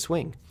effective of a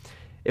swing.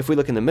 If we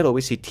look in the middle,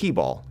 we see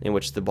T-ball, in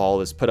which the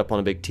ball is put up on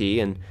a big tee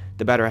and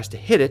the batter has to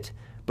hit it,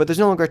 but there's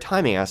no longer a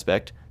timing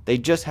aspect. They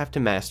just have to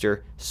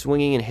master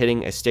swinging and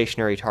hitting a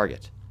stationary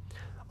target.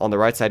 On the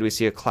right side, we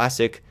see a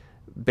classic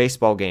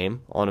baseball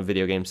game on a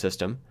video game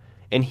system,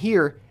 and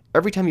here,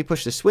 every time you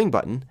push the swing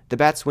button, the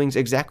bat swings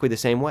exactly the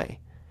same way.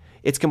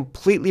 It's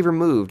completely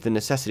removed the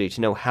necessity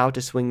to know how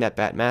to swing that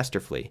bat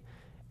masterfully,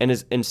 and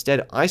is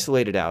instead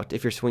isolated out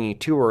if you're swinging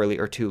too early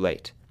or too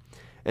late.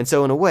 And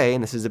so in a way,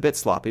 and this is a bit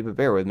sloppy, but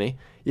bear with me,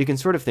 you can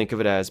sort of think of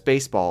it as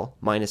baseball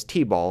minus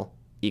T-ball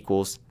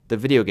equals the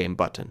video game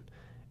button.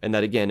 And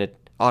that, again, it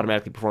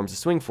automatically performs the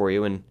swing for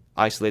you and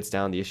isolates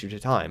down the issue to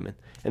time. And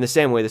in the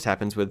same way this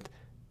happens with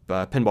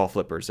pinball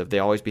flippers. If they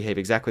always behave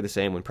exactly the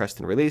same when pressed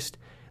and released,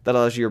 that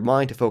allows your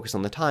mind to focus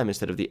on the time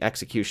instead of the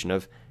execution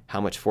of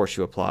how much force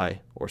you apply,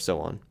 or so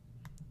on.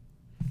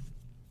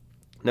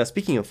 Now,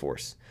 speaking of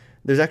force,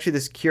 there's actually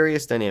this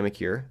curious dynamic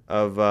here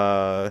of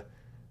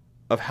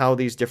how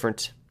these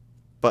different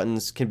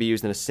buttons can be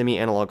used in a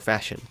semi-analog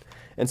fashion.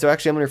 And so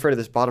actually I'm going to refer to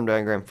this bottom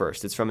diagram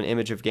first. It's from an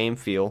Image of Game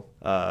Feel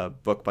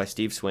book by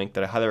Steve Swink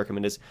that I highly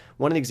recommend. Is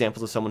one of the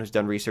examples of someone who's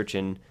done research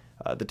in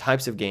the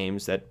types of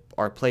games that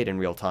are played in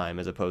real time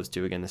as opposed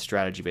to, again, the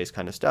strategy-based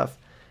kind of stuff.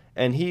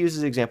 And he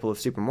uses the example of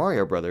Super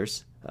Mario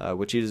Brothers,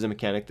 which uses a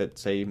mechanic that,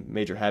 say,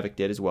 Major Havoc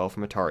did as well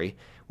from Atari,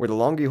 where the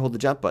longer you hold the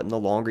jump button, the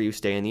longer you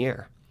stay in the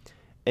air.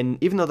 And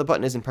even though the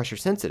button isn't pressure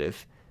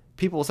sensitive,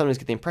 people will sometimes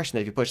get the impression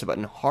that if you push the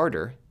button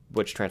harder,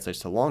 which translates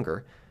to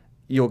longer,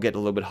 you'll get a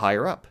little bit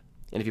higher up.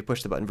 And if you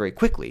push the button very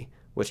quickly,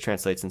 which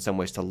translates in some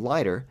ways to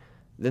lighter,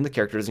 then the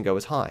character doesn't go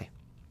as high.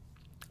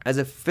 As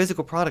a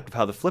physical product of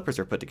how the flippers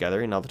are put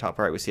together, and on the top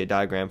right we see a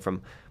diagram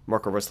from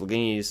Marco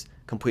Rosselghini's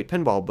Complete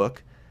Pinball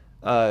book,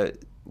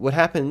 what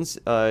happens,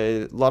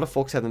 a lot of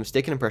folks have the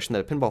mistaken impression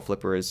that a pinball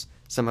flipper is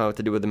somehow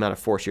to do with the amount of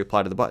force you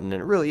apply to the button,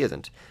 and it really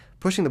isn't.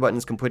 Pushing the button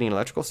is completing an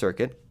electrical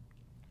circuit,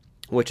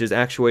 which is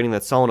actuating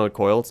that solenoid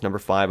coil, it's number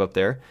 5 up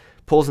there,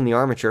 pulls in the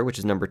armature, which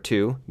is number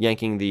 2,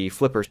 yanking the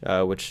flipper,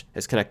 which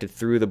is connected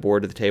through the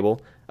board of the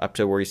table, up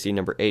to where you see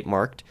number 8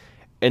 marked,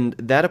 and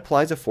that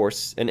applies a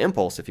force, an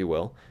impulse, if you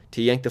will,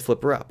 to yank the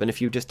flipper up. And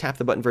if you just tap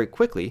the button very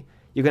quickly,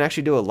 you can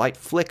actually do a light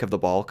flick of the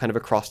ball kind of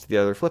across to the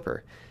other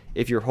flipper.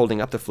 If you're holding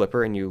up the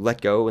flipper and you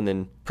let go and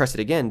then press it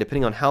again,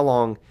 depending on how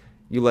long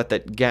you let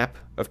that gap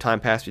of time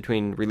pass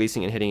between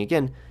releasing and hitting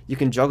again, you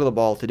can juggle the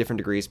ball to different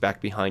degrees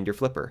back behind your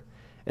flipper.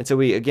 And so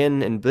we,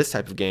 again, in this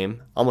type of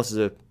game, almost as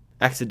an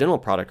accidental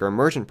product or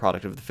emergent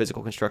product of the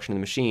physical construction of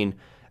the machine,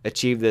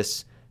 achieve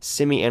this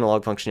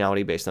semi-analog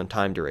functionality based on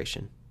time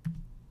duration.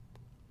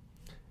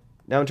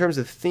 Now, in terms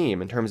of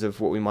theme, in terms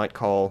of what we might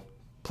call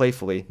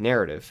playfully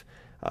narrative,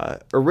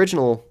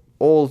 original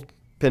old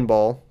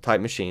pinball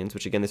type machines,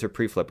 which again these are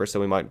pre-flippers, so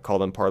we might call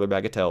them parlor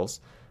bagatelles,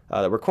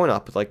 that were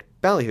coin-op, like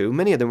Ballyhoo,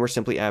 many of them were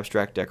simply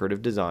abstract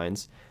decorative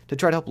designs to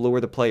try to help lure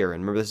the player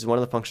in. Remember, this is one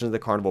of the functions of the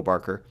carnival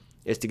barker,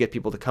 is to get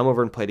people to come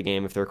over and play the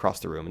game if they're across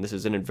the room, and this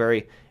is in a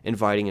very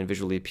inviting and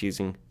visually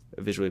pleasing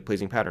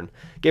pattern.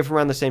 Game from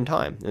around the same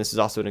time, and this is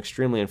also an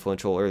extremely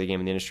influential early game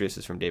in the industry. This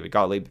is from David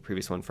Gottlieb, the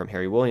previous one from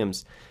Harry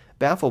Williams.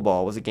 Baffle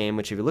Ball was a game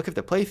which, if you look at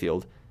the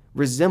playfield,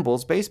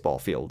 resembles baseball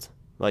fields.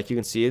 Like you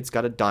can see, it's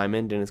got a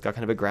diamond, and it's got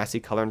kind of a grassy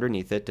color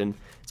underneath it, and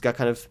it's got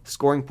kind of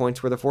scoring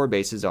points where the 4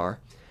 bases are.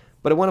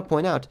 But I want to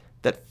point out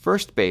that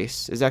first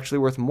base is actually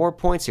worth more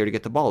points here to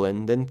get the ball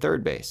in than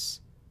third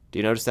base. Do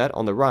you notice that?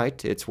 On the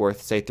right, it's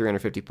worth, say,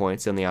 350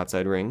 points on the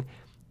outside ring,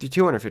 to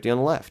 250 on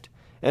the left.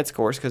 And it's, of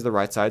course, because the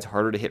right side's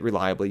harder to hit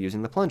reliably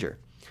using the plunger.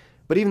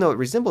 But even though it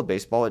resembled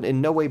baseball, it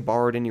in no way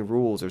borrowed any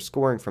rules or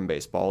scoring from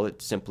baseball.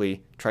 It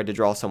simply tried to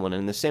draw someone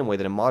in the same way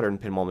that a modern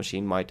pinball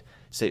machine might,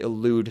 say,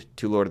 allude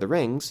to Lord of the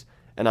Rings,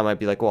 and I might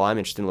be like, well, I'm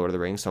interested in Lord of the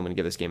Rings, so I'm going to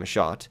give this game a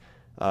shot.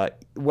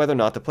 Whether or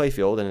not the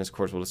playfield, and of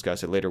course we'll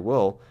discuss it later,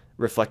 will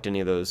reflect any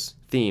of those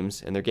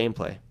themes in their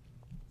gameplay.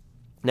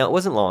 Now, it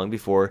wasn't long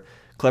before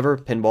clever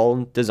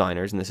pinball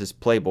designers, and this is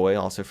Playboy,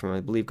 also from,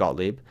 I believe,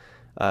 Gottlieb,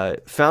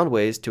 found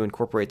ways to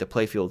incorporate the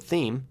playfield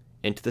theme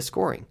into the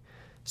scoring.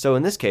 So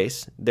in this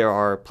case, there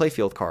are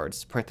playfield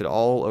cards printed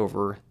all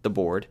over the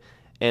board,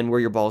 and where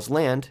your balls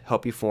land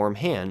help you form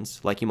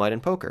hands like you might in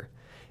poker.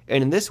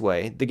 And in this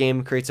way, the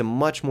game creates a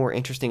much more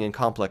interesting and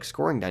complex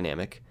scoring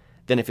dynamic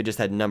than if it just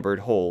had numbered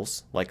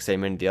holes, like, say,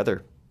 many of the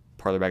other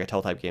parlor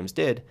bagatelle type games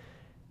did.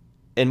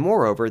 And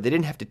moreover, they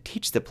didn't have to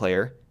teach the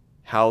player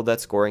how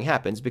that scoring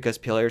happens, because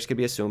players could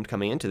be assumed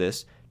coming into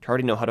this to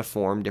already know how to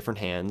form different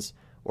hands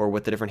or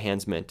what the different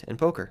hands meant in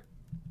poker.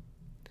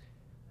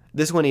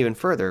 This went even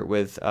further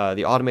with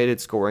the automated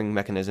scoring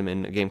mechanism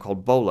in a game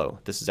called Bolo.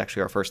 This is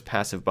actually our first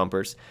passive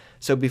bumpers.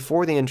 So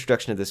before the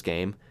introduction of this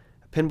game,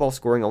 pinball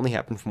scoring only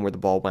happened from where the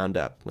ball wound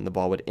up. When the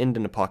ball would end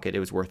in a pocket, it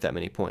was worth that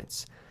many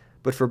points.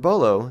 But for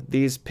Bolo,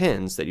 these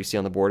pins that you see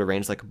on the board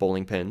arranged like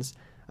bowling pins,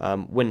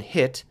 when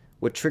hit,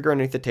 would trigger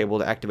underneath the table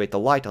to activate the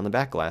light on the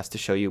back glass to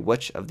show you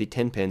which of the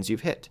 10 pins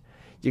you've hit.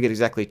 You get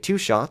exactly 2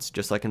 shots,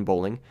 just like in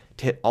bowling,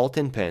 to hit all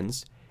 10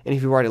 pins, and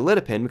if you've already lit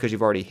a pin because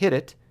you've already hit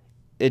it,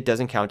 it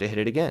doesn't count to hit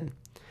it again.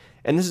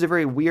 And this is a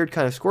very weird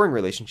kind of scoring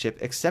relationship,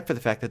 except for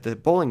the fact that the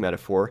bowling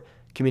metaphor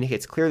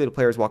communicates clearly to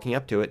players walking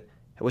up to it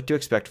what to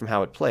expect from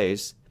how it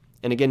plays.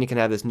 And again, you can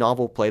have this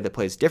novel play that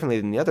plays differently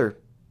than the other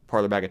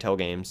parlor bagatelle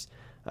games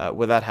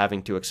without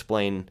having to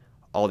explain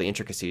all the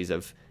intricacies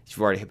of if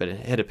you've already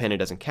hit a pin, it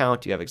doesn't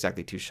count, you have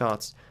exactly 2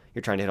 shots,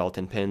 you're trying to hit all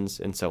 10 pins,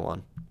 and so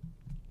on.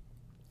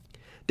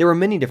 There were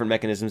many different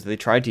mechanisms that they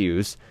tried to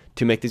use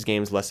to make these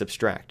games less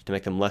abstract, to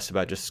make them less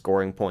about just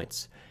scoring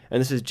points. And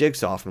this is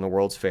Jigsaw from the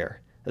World's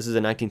Fair. This is a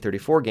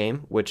 1934 game,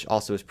 which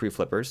also is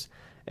pre-flippers.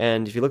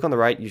 And if you look on the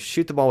right, you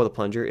shoot the ball with a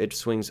plunger, it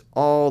swings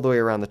all the way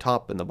around the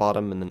top and the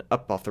bottom and then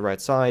up off the right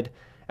side,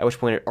 at which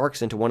point it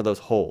arcs into one of those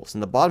holes.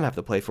 And the bottom half of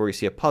the play, where you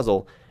see a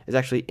puzzle, is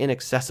actually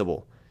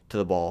inaccessible to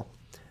the ball.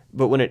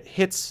 But when it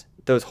hits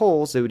those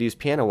holes, they would use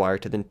piano wire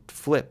to then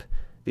flip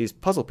these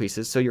puzzle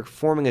pieces, so you're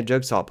forming a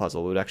jigsaw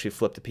puzzle. It would actually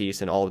flip the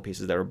piece and all the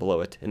pieces that are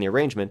below it in the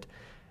arrangement.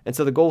 And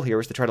so the goal here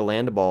is to try to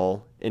land a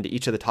ball into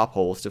each of the top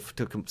holes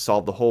to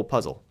solve the whole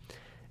puzzle.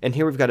 And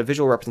here we've got a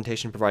visual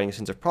representation providing a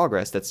sense of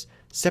progress that's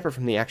separate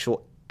from the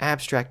actual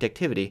abstract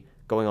activity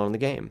going on in the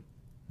game.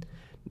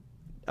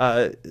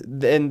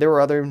 And there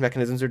were other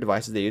mechanisms or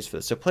devices they used for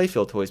this. So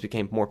playfield toys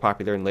became more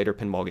popular in later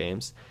pinball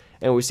games.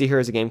 And what we see here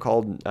is a game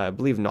called, I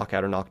believe,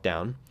 Knockout or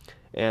Knockdown.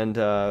 And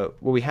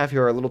what we have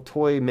here are little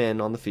toy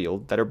men on the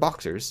field that are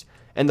boxers,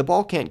 and the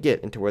ball can't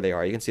get into where they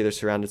are. You can see they're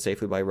surrounded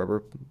safely by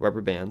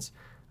rubber bands,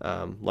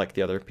 like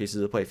the other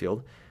pieces of the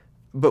playfield.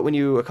 But when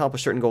you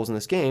accomplish certain goals in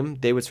this game,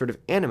 they would sort of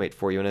animate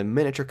for you in a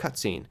miniature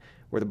cutscene,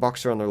 where the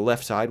boxer on the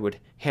left side would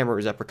hammer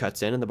his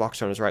uppercuts in, and the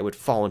boxer on his right would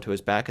fall into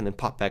his back and then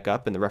pop back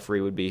up, and the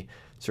referee would be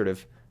sort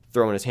of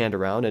throwing his hand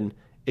around, and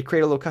it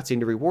created a little cutscene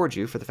to reward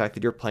you for the fact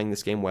that you're playing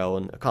this game well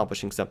and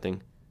accomplishing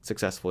something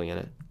successfully in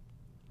it.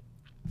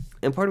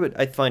 And part of what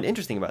I find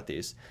interesting about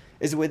these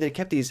is the way that it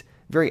kept these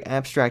very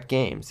abstract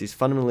games, these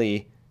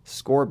fundamentally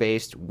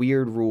score-based,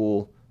 weird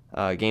rule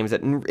games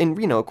that,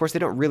 of course, they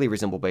don't really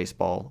resemble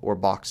baseball or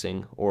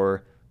boxing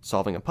or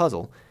solving a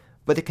puzzle,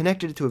 but they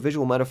connected it to a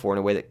visual metaphor in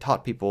a way that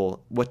taught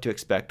people what to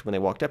expect when they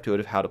walked up to it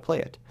of how to play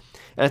it.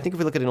 And I think if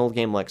we look at an old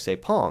game like, say,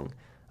 Pong,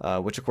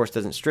 which of course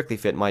doesn't strictly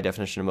fit my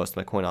definition of most of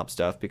my coin-op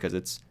stuff, because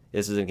this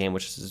is a game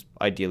which is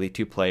ideally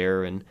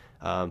two-player and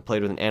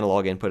played with an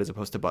analog input as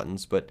opposed to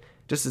buttons, but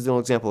just as an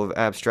example of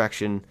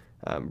abstraction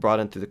brought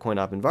in through the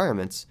coin-op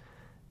environments,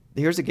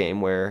 here's a game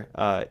where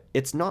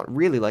it's not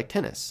really like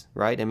tennis,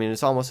 right? I mean,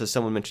 it's almost, as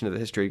someone mentioned in the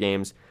history of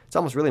games, it's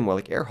almost really more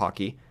like air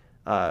hockey,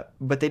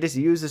 but they just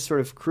use this sort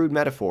of crude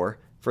metaphor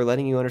for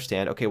letting you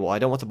understand, okay, well, I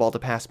don't want the ball to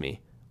pass me,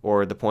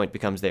 or the point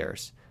becomes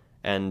theirs.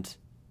 And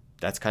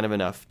that's kind of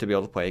enough to be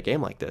able to play a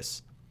game like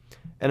this.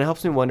 And it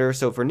helps me wonder,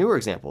 so for newer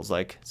examples,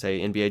 like, say,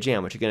 NBA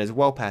Jam, which again is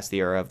well past the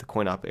era of the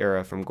coin-op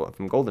era from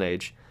Golden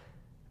Age,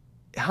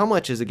 how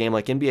much is a game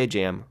like NBA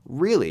Jam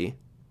really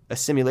a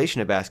simulation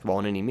of basketball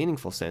in any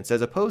meaningful sense,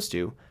 as opposed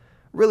to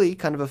really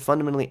kind of a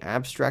fundamentally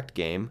abstract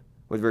game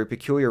with very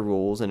peculiar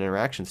rules and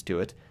interactions to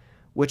it,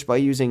 which by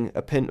using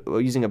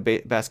a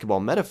basketball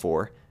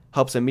metaphor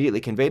helps immediately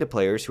convey to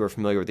players who are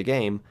familiar with the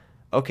game,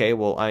 okay,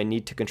 well, I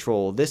need to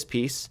control this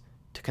piece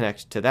to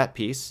connect to that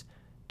piece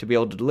to be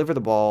able to deliver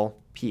the ball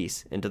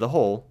piece into the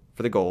hole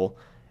for the goal,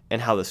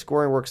 and how the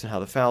scoring works and how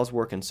the fouls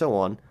work and so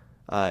on.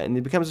 And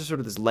it becomes a sort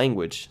of this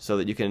language so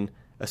that you can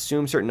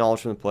assume certain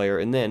knowledge from the player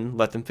and then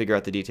let them figure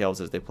out the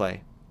details as they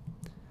play.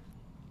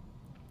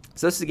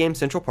 So this is the game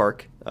Central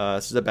Park.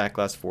 This is a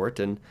backglass for it,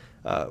 and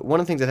one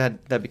of the things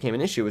that became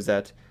an issue was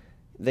that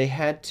they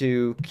had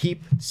to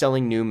keep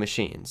selling new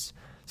machines.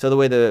 So the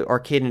way the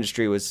arcade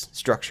industry was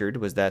structured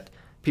was that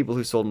people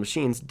who sold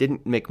machines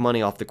didn't make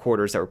money off the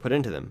quarters that were put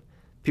into them.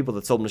 People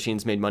that sold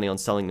machines made money on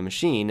selling the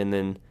machine, and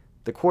then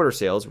the quarter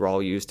sales were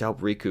all used to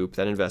help recoup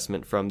that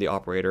investment from the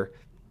operator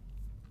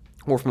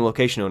or from the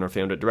location owner if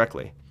they owned it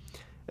directly.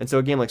 And so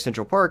a game like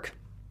Central Park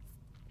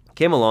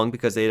came along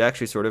because they had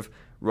actually sort of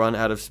run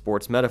out of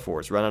sports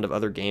metaphors, run out of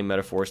other game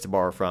metaphors to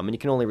borrow from, and you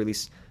can only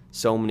release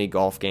so many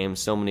golf games,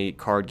 so many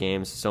card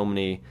games, so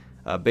many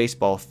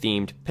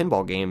baseball-themed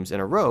pinball games in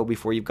a row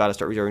before you've got to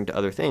start resorting to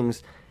other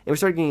things. And we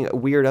started getting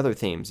weird other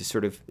themes, these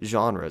sort of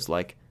genres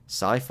like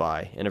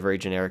sci-fi in a very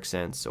generic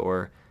sense,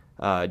 or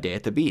Day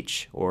at the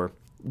Beach, or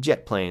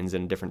jet planes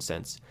in a different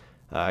sense.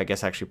 I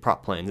guess actually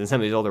prop planes in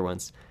some of these older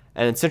ones.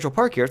 And in Central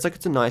Park here, it's like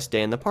it's a nice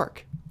day in the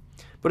park.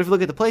 But if you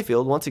look at the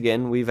playfield, once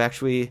again, we've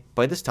actually,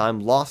 by this time,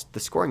 lost the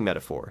scoring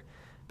metaphor,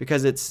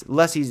 because it's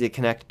less easy to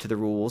connect to the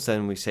rules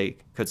than we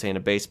could say in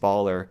a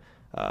baseball or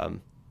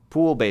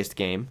pool-based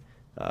game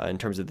in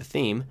terms of the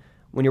theme.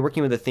 When you're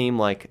working with a theme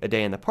like A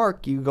Day in the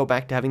Park, you go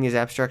back to having these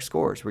abstract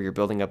scores where you're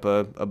building up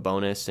a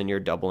bonus and you're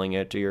doubling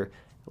it, or you're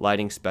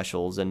lighting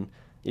specials, and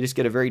you just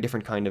get a very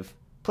different kind of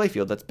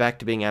playfield that's back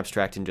to being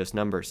abstract in just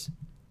numbers.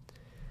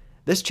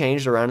 This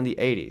changed around in the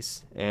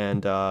 80s,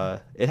 and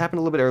it happened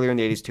a little bit earlier in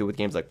the 80s too with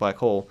games like Black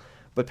Hole,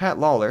 but Pat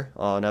Lawler,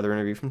 another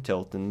interview from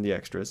Tilt and the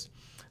extras,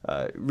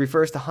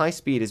 refers to High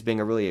Speed as being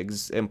a really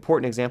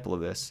important example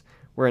of this,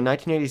 where in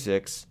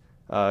 1986,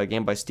 a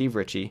game by Steve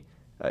Ritchie,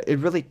 it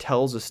really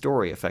tells a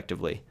story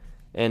effectively.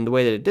 And the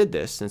way that it did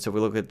this, and so if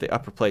we look at the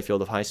upper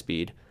playfield of High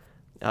Speed,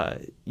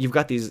 you've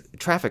got these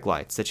traffic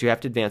lights that you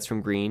have to advance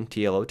from green to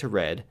yellow to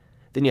red.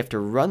 Then you have to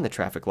run the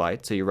traffic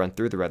light, so you run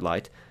through the red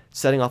light,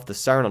 setting off the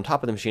siren on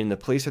top of the machine. The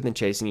police are then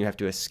chasing you. You have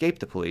to escape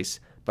the police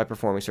by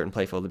performing certain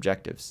playfield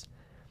objectives.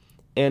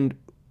 And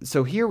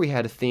so here we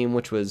had a theme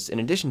which was, in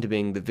addition to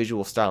being the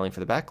visual styling for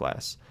the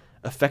backglass,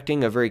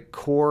 affecting a very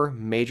core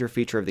major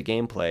feature of the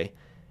gameplay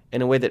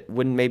in a way that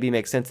wouldn't maybe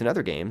make sense in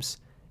other games,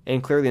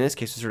 and clearly in this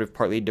case was sort of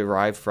partly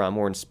derived from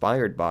or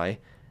inspired by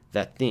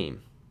that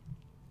theme.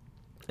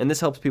 And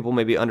this helps people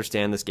maybe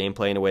understand this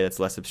gameplay in a way that's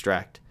less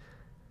abstract.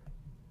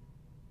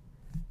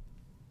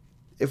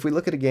 If we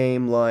look at a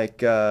game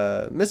like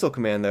Missile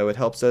Command, though, it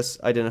helps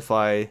us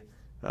identify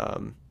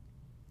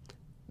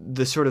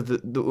the sort of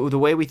the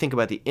way we think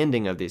about the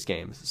ending of these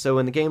games. So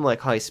in the game like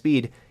High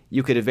Speed,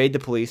 you could evade the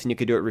police and you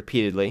could do it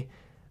repeatedly,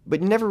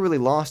 but you never really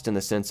lost in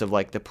the sense of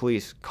like the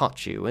police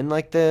caught you. And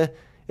like it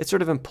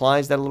sort of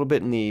implies that a little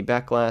bit in the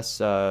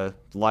backglass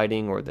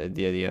lighting or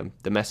the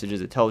messages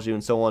it tells you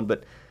and so on,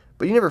 but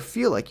you never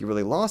feel like you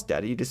really lost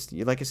at it.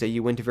 Like I say,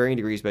 you win to varying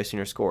degrees based on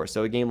your score.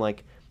 So a game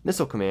like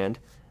Missile Command,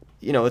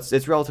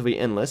 it's relatively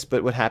endless,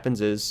 but what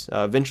happens is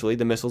eventually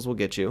the missiles will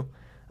get you.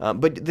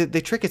 But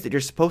the trick is that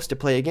you're supposed to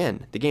play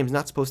again. The game's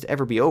not supposed to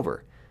ever be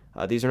over.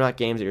 These are not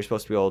games that you're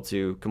supposed to be able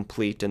to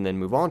complete and then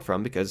move on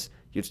from because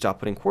you'd stop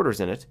putting quarters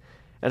in it.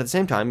 And at the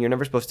same time, you're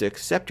never supposed to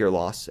accept your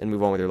loss and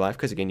move on with your life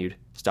because, again, you'd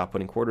stop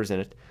putting quarters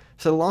in it.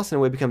 So the loss, in a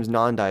way, becomes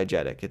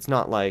non-diegetic. It's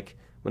not like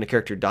when a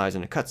character dies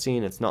in a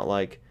cutscene. It's not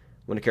like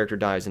when a character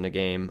dies in a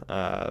game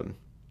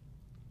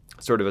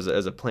sort of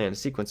as a planned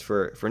sequence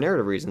for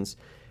narrative reasons.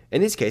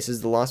 In these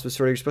cases, the loss was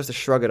sort of, you're supposed to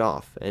shrug it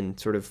off and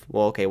sort of,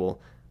 well, okay, well,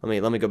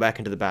 let me go back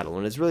into the battle.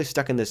 And it's really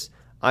stuck in this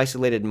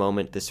isolated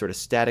moment, this sort of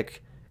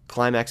static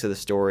climax of the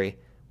story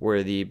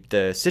where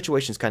the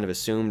situation is kind of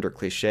assumed or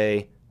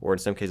cliche, or in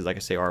some cases, like I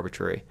say,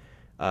 arbitrary.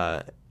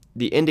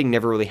 The ending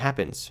never really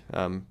happens.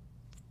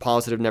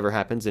 Positive never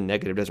happens, and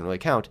negative doesn't really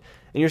count.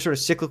 And you're sort of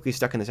cyclically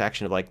stuck in this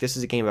action of like, this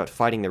is a game about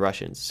fighting the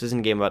Russians. This isn't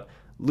a game about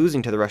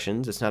losing to the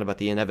Russians. It's not about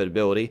the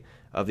inevitability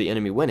of the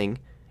enemy winning.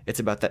 It's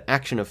about that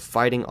action of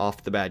fighting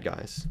off the bad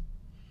guys.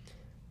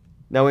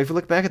 Now, if we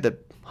look back at the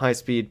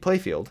high-speed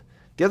playfield,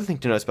 the other thing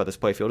to notice about this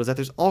playfield is that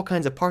there's all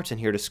kinds of parts in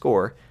here to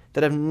score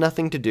that have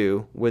nothing to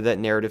do with that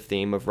narrative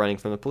theme of running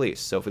from the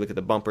police. So if we look at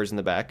the bumpers in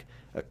the back,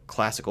 a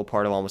classical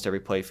part of almost every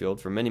playfield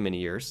for many, many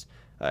years,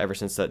 ever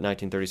since that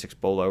 1936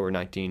 Bolo or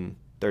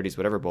 1930s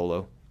whatever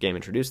Bolo game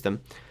introduced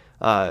them,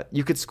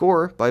 you could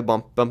score by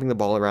bumping the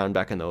ball around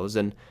back in those,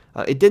 and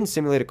it didn't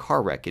simulate a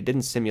car wreck. It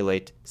didn't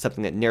simulate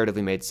something that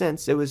narratively made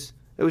sense. It was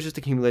just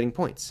accumulating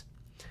points.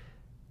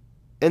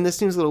 And this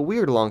seems a little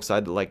weird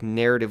alongside the like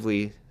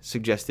narratively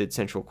suggested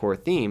central core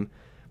theme,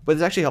 but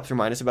this actually helps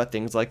remind us about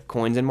things like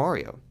coins in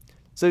Mario.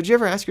 So did you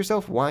ever ask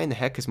yourself, why in the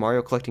heck is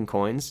Mario collecting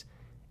coins?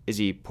 Is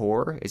he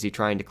poor? Is he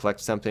trying to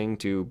collect something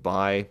to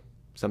buy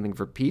something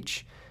for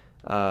Peach?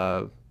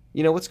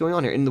 What's going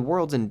on here? And the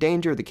world's in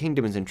danger, the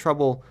kingdom is in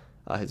trouble,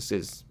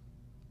 his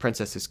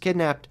princess is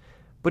kidnapped,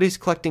 but he's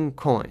collecting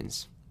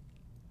coins.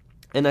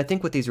 And I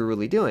think what these are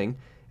really doing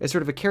is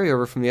sort of a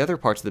carryover from the other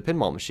parts of the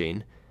pinball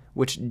machine,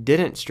 which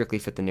didn't strictly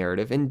fit the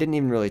narrative and didn't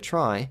even really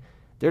try.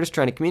 They're just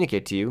trying to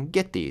communicate to you,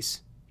 get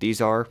these.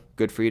 These are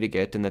good for you to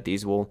get, and that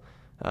these will,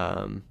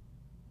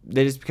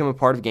 they just become a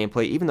part of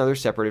gameplay even though they're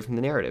separated from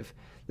the narrative.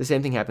 The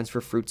same thing happens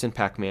for Fruits and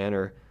Pac-Man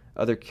or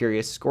other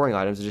curious scoring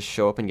items that just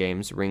show up in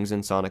games, Rings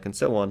and Sonic and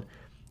so on.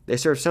 They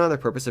serve some other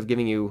purpose of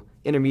giving you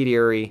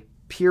intermediary,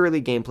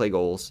 purely gameplay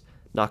goals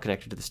not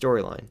connected to the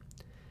storyline.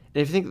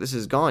 And if you think that this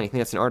is gone, you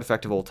think that's an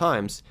artifact of old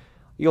times,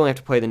 you only have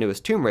to play the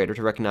newest Tomb Raider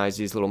to recognize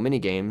these little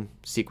minigame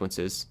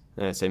sequences,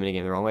 and I say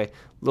minigame the wrong way,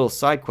 little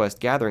side quest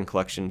gathering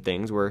collection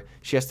things where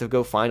she has to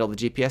go find all the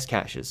GPS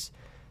caches.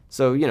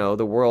 So,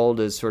 the world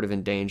is sort of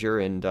in danger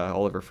and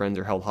all of her friends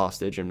are held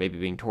hostage and maybe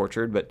being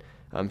tortured, but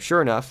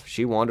sure enough,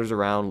 she wanders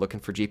around looking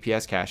for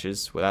GPS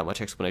caches without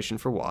much explanation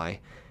for why.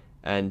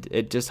 And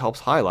it just helps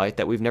highlight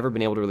that we've never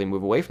been able to really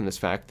move away from this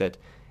fact that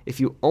if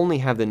you only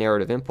have the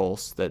narrative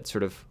impulse, that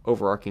sort of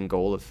overarching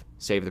goal of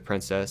save the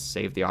princess,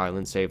 save the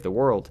island, save the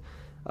world,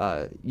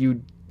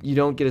 you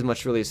don't get as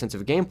much really a sense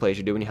of gameplay as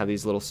you do when you have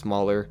these little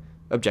smaller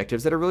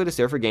objectives that are really just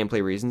there for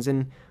gameplay reasons,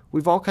 and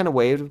we've all kind of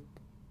way to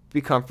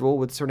be comfortable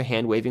with sort of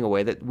hand-waving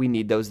away that we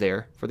need those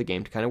there for the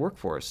game to kind of work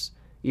for us,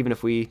 even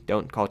if we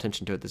don't call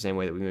attention to it the same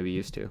way that we may be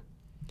used to.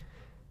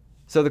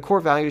 So the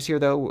core values here,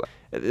 though,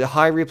 the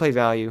high replay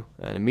value,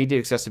 and immediate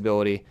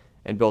accessibility,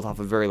 and built off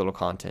of very little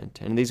content.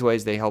 And in these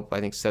ways, they help, I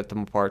think, set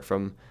them apart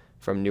from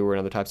newer and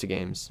other types of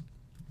games.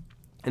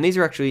 And these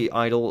are actually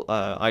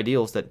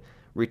ideals that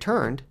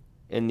returned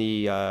in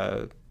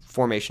the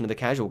formation of the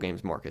casual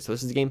games market. So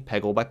this is the game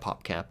Peggle by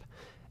PopCap.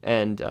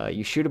 And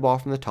you shoot a ball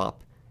from the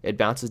top. It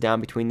bounces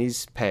down between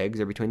these pegs,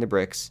 or between the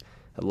bricks,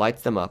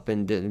 lights them up,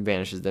 and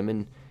vanishes them.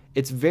 And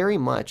it's very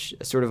much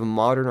a sort of a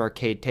modern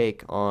arcade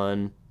take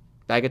on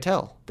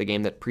Bagatelle, the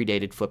game that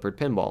predated flippered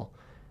pinball.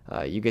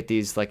 You get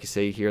these, like you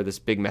say here, this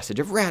big message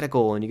of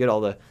radical, and you get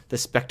all the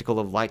spectacle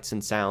of lights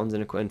and sounds,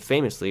 and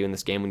famously in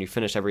this game, when you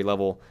finish every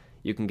level,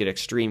 you can get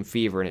extreme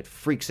fever, and it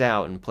freaks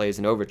out and plays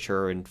an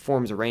overture and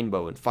forms a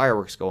rainbow, and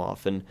fireworks go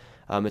off, and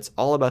it's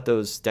all about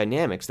those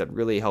dynamics that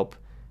really help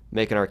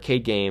make an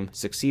arcade game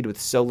succeed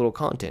with so little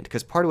content,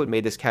 because part of what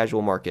made this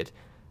casual market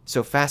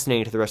so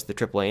fascinating to the rest of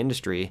the AAA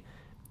industry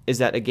is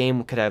that a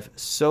game could have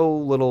so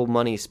little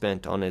money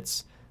spent on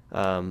its,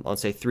 on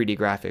say 3D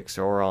graphics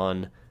or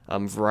on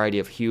variety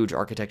of huge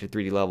architected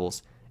 3D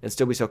levels and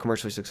still be so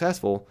commercially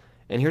successful.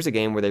 And here's a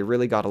game where they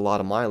really got a lot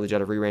of mileage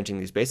out of rearranging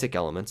these basic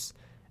elements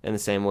in the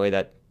same way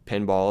that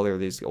Pinball or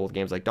these old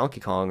games like Donkey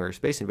Kong or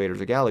Space Invaders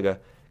or Galaga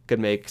could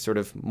make sort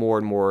of more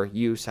and more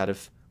use out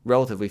of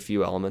relatively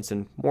few elements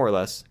and more or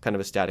less kind of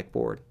a static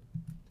board.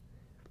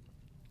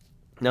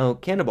 Now,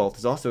 Cannonball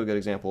is also a good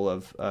example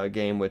of a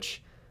game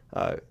which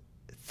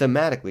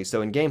thematically,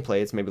 so in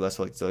gameplay, it's maybe less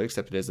like so,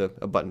 except it is a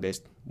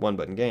button-based,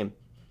 one-button game.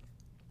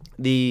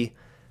 The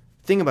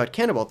thing about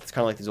Cannonball that's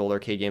kind of like these old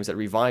arcade games that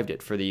revived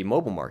it for the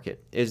mobile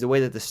market is the way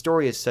that the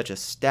story is such a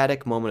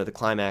static moment of the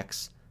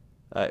climax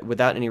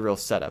without any real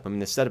setup. I mean,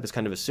 the setup is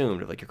kind of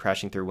assumed, like you're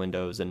crashing through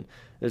windows, and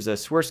there's a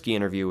Swirsky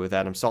interview with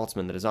Adam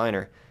Saltzman, the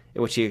designer,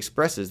 in which he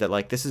expresses that,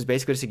 like, this is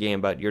basically just a game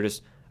about you're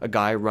just a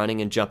guy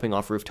running and jumping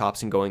off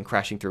rooftops and going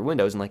crashing through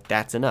windows, and, like,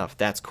 that's enough,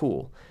 that's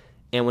cool.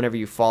 and whenever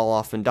you fall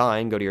off and die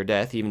and go to your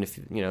death, even if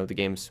the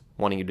game's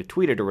wanting you to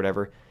tweet it or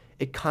whatever,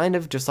 it kind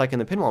of, just like in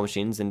the pinball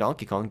machines in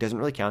Donkey Kong, doesn't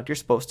really count. You're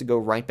supposed to go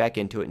right back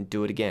into it and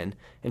do it again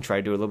and try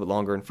to do it a little bit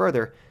longer and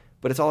further,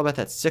 but it's all about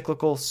that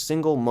cyclical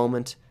single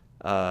moment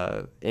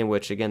in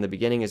which, again, the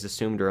beginning is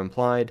assumed or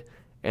implied,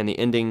 and the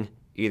ending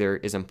either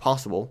is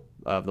impossible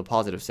of the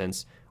positive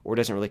sense or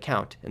doesn't really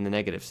count in the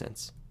negative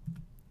sense.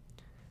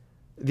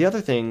 The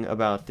other thing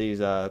about these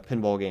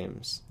pinball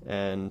games,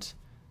 and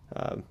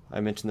I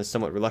mentioned this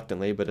somewhat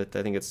reluctantly, but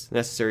I think it's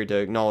necessary to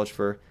acknowledge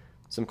for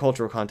some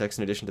cultural context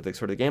in addition to the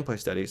sort of gameplay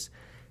studies,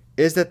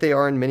 is that they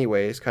are in many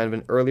ways kind of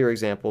an earlier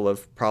example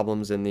of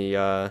problems in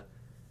the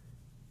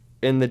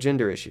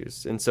gender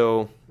issues. And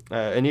so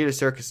Anita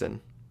Sarkeesian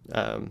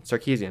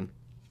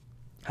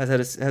has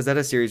had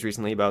a series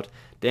recently about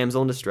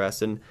damsel in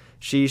distress, and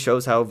she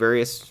shows how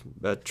various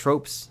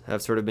tropes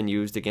have sort of been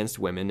used against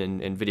women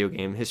in video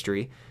game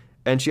history.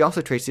 And she also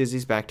traces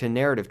these back to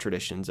narrative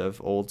traditions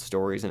of old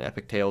stories and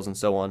epic tales and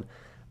so on.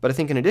 But I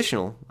think an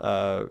additional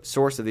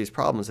source of these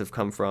problems have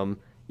come from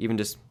even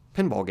just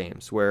pinball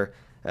games, where,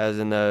 as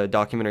in the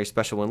documentary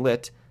Special When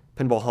Lit,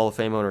 Pinball Hall of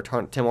Fame owner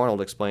Tim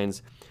Arnold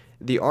explains,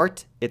 the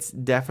art, it's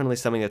definitely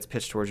something that's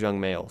pitched towards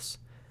young males.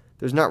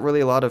 There's not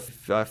really a lot of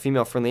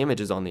female-friendly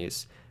images on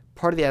these.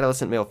 Part of the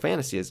adolescent male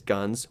fantasy is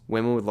guns,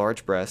 women with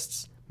large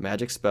breasts,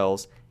 magic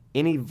spells,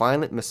 any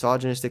violent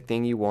misogynistic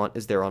thing you want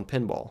is there on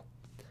pinball.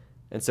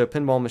 And so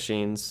pinball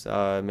machines,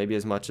 maybe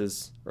as much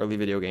as early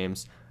video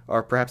games,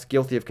 are perhaps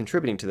guilty of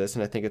contributing to this,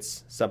 and I think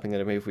it's something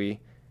that maybe if we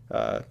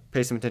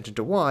pay some attention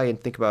to why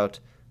and think about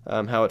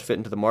how it fit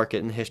into the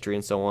market and history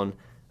and so on,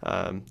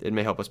 it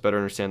may help us better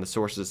understand the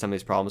sources of some of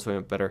these problems so we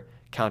might better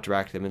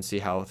counteract them and see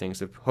how things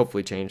have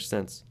hopefully changed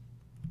since.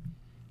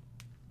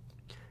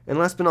 And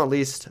last but not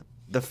least,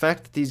 the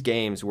fact that these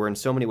games were in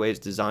so many ways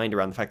designed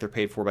around the fact they're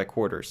paid for by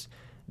quarters,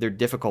 their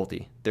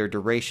difficulty, their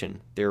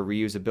duration, their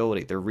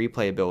reusability, their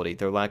replayability,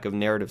 their lack of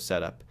narrative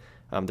setup,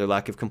 their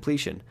lack of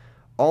completion.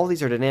 All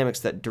these are dynamics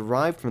that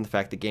derived from the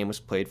fact the game was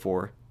played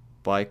for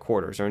by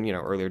quarters, or in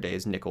earlier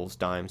days, nickels,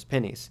 dimes,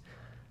 pennies.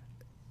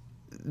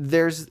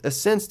 There's a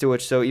sense to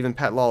which, so even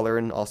Pat Lawler,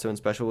 and also in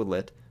Special with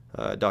Lit,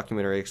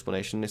 documentary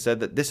explanation, said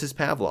that this is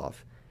Pavlov.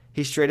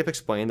 He straight up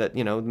explained that,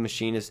 the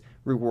machine is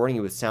rewarding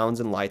you with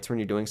sounds and lights when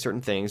you're doing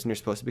certain things, and you're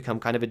supposed to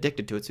become kind of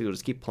addicted to it, so you'll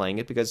just keep playing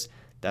it because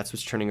that's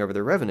what's turning over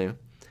their revenue.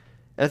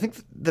 And I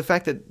think the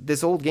fact that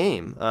this old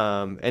game,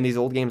 and these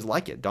old games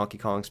like it, Donkey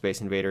Kong,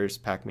 Space Invaders,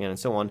 Pac-Man, and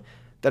so on,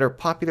 that are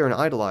popular and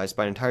idolized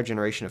by an entire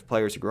generation of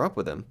players who grew up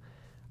with them,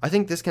 I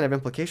think this can have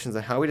implications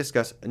on how we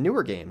discuss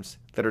newer games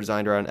that are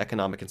designed around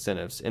economic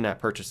incentives,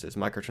 in-app purchases,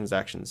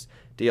 microtransactions,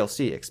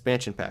 DLC,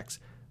 expansion packs,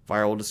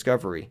 viral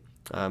discovery,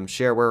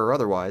 shareware or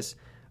otherwise,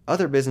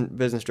 other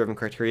business-driven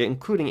criteria,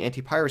 including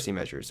anti-piracy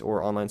measures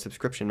or online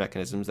subscription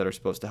mechanisms that are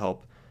supposed to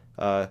help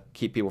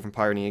keep people from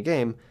pirating a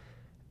game,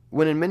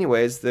 when in many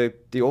ways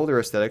the older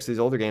aesthetics, these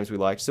older games we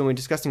liked, so when we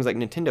discuss things like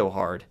Nintendo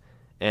Hard,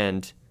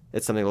 and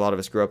it's something a lot of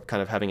us grew up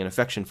kind of having an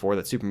affection for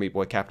that Super Meat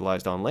Boy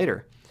capitalized on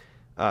later,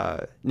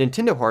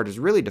 Nintendo Hard is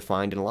really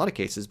defined in a lot of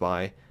cases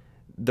by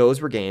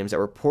those were games that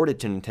were ported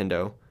to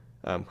Nintendo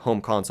home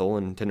console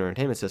and Nintendo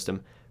Entertainment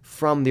System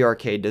from the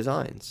arcade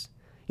designs.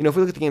 If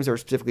we look at the games that were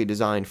specifically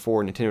designed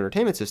for Nintendo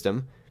Entertainment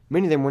System,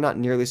 many of them were not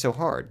nearly so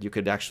hard. You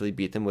could actually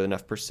beat them with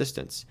enough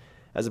persistence,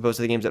 as opposed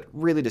to the games that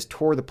really just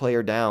tore the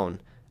player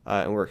down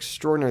and were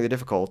extraordinarily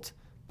difficult,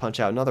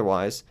 Punch-Out and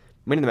otherwise.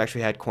 Many of them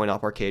actually had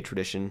coin-op arcade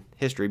tradition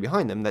history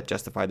behind them that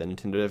justified the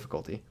Nintendo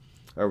difficulty,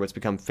 or what's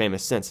become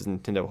famous since is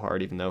Nintendo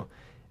Hard, even though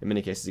in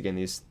many cases, again,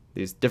 these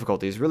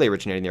difficulties really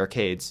originated in the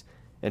arcades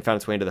and found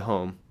its way into the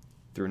home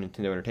through a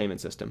Nintendo Entertainment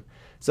System.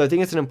 So I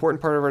think it's an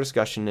important part of our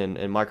discussion in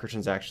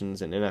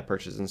microtransactions and in-app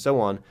purchases and so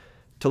on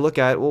to look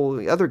at, well,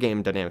 the other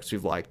game dynamics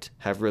we've liked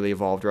have really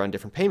evolved around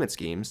different payment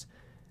schemes,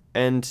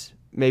 and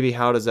maybe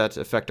how does that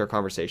affect our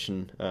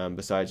conversation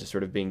besides just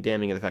sort of being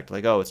damning of the fact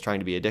like, oh, it's trying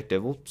to be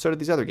addictive. Well, so do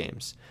these other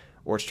games.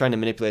 Or it's trying to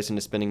manipulate us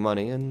into spending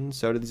money, and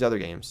so do these other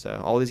games.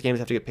 All these games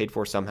have to get paid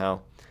for somehow,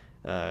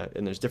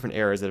 and there's different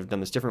eras that have done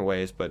this different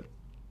ways, but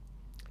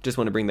just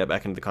want to bring that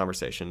back into the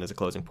conversation as a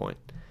closing point.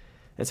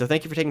 And so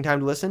thank you for taking time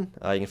to listen.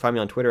 You can find me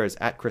on Twitter as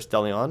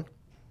 @ChrisDeLeon,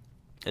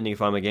 and you can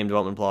find my game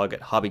development blog at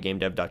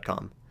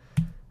hobbygamedev.com.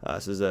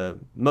 This is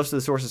most of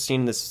the sources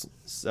seen in this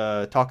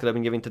talk that I've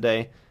been giving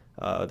today.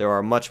 There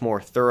are much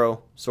more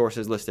thorough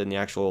sources listed in the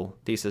actual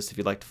thesis if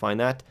you'd like to find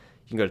that.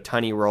 You can go to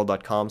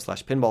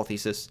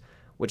tinyurl.com/pinballthesis,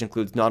 which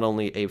includes not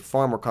only a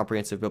far more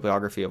comprehensive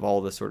bibliography of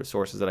all the sort of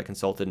sources that I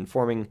consulted in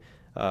forming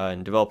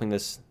and developing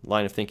this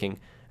line of thinking.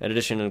 In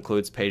addition, it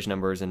includes page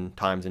numbers and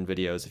times and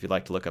videos if you'd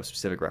like to look up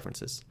specific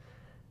references.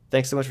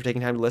 Thanks so much for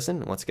taking time to listen.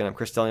 And once again, I'm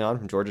Chris DeLeon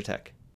from Georgia Tech.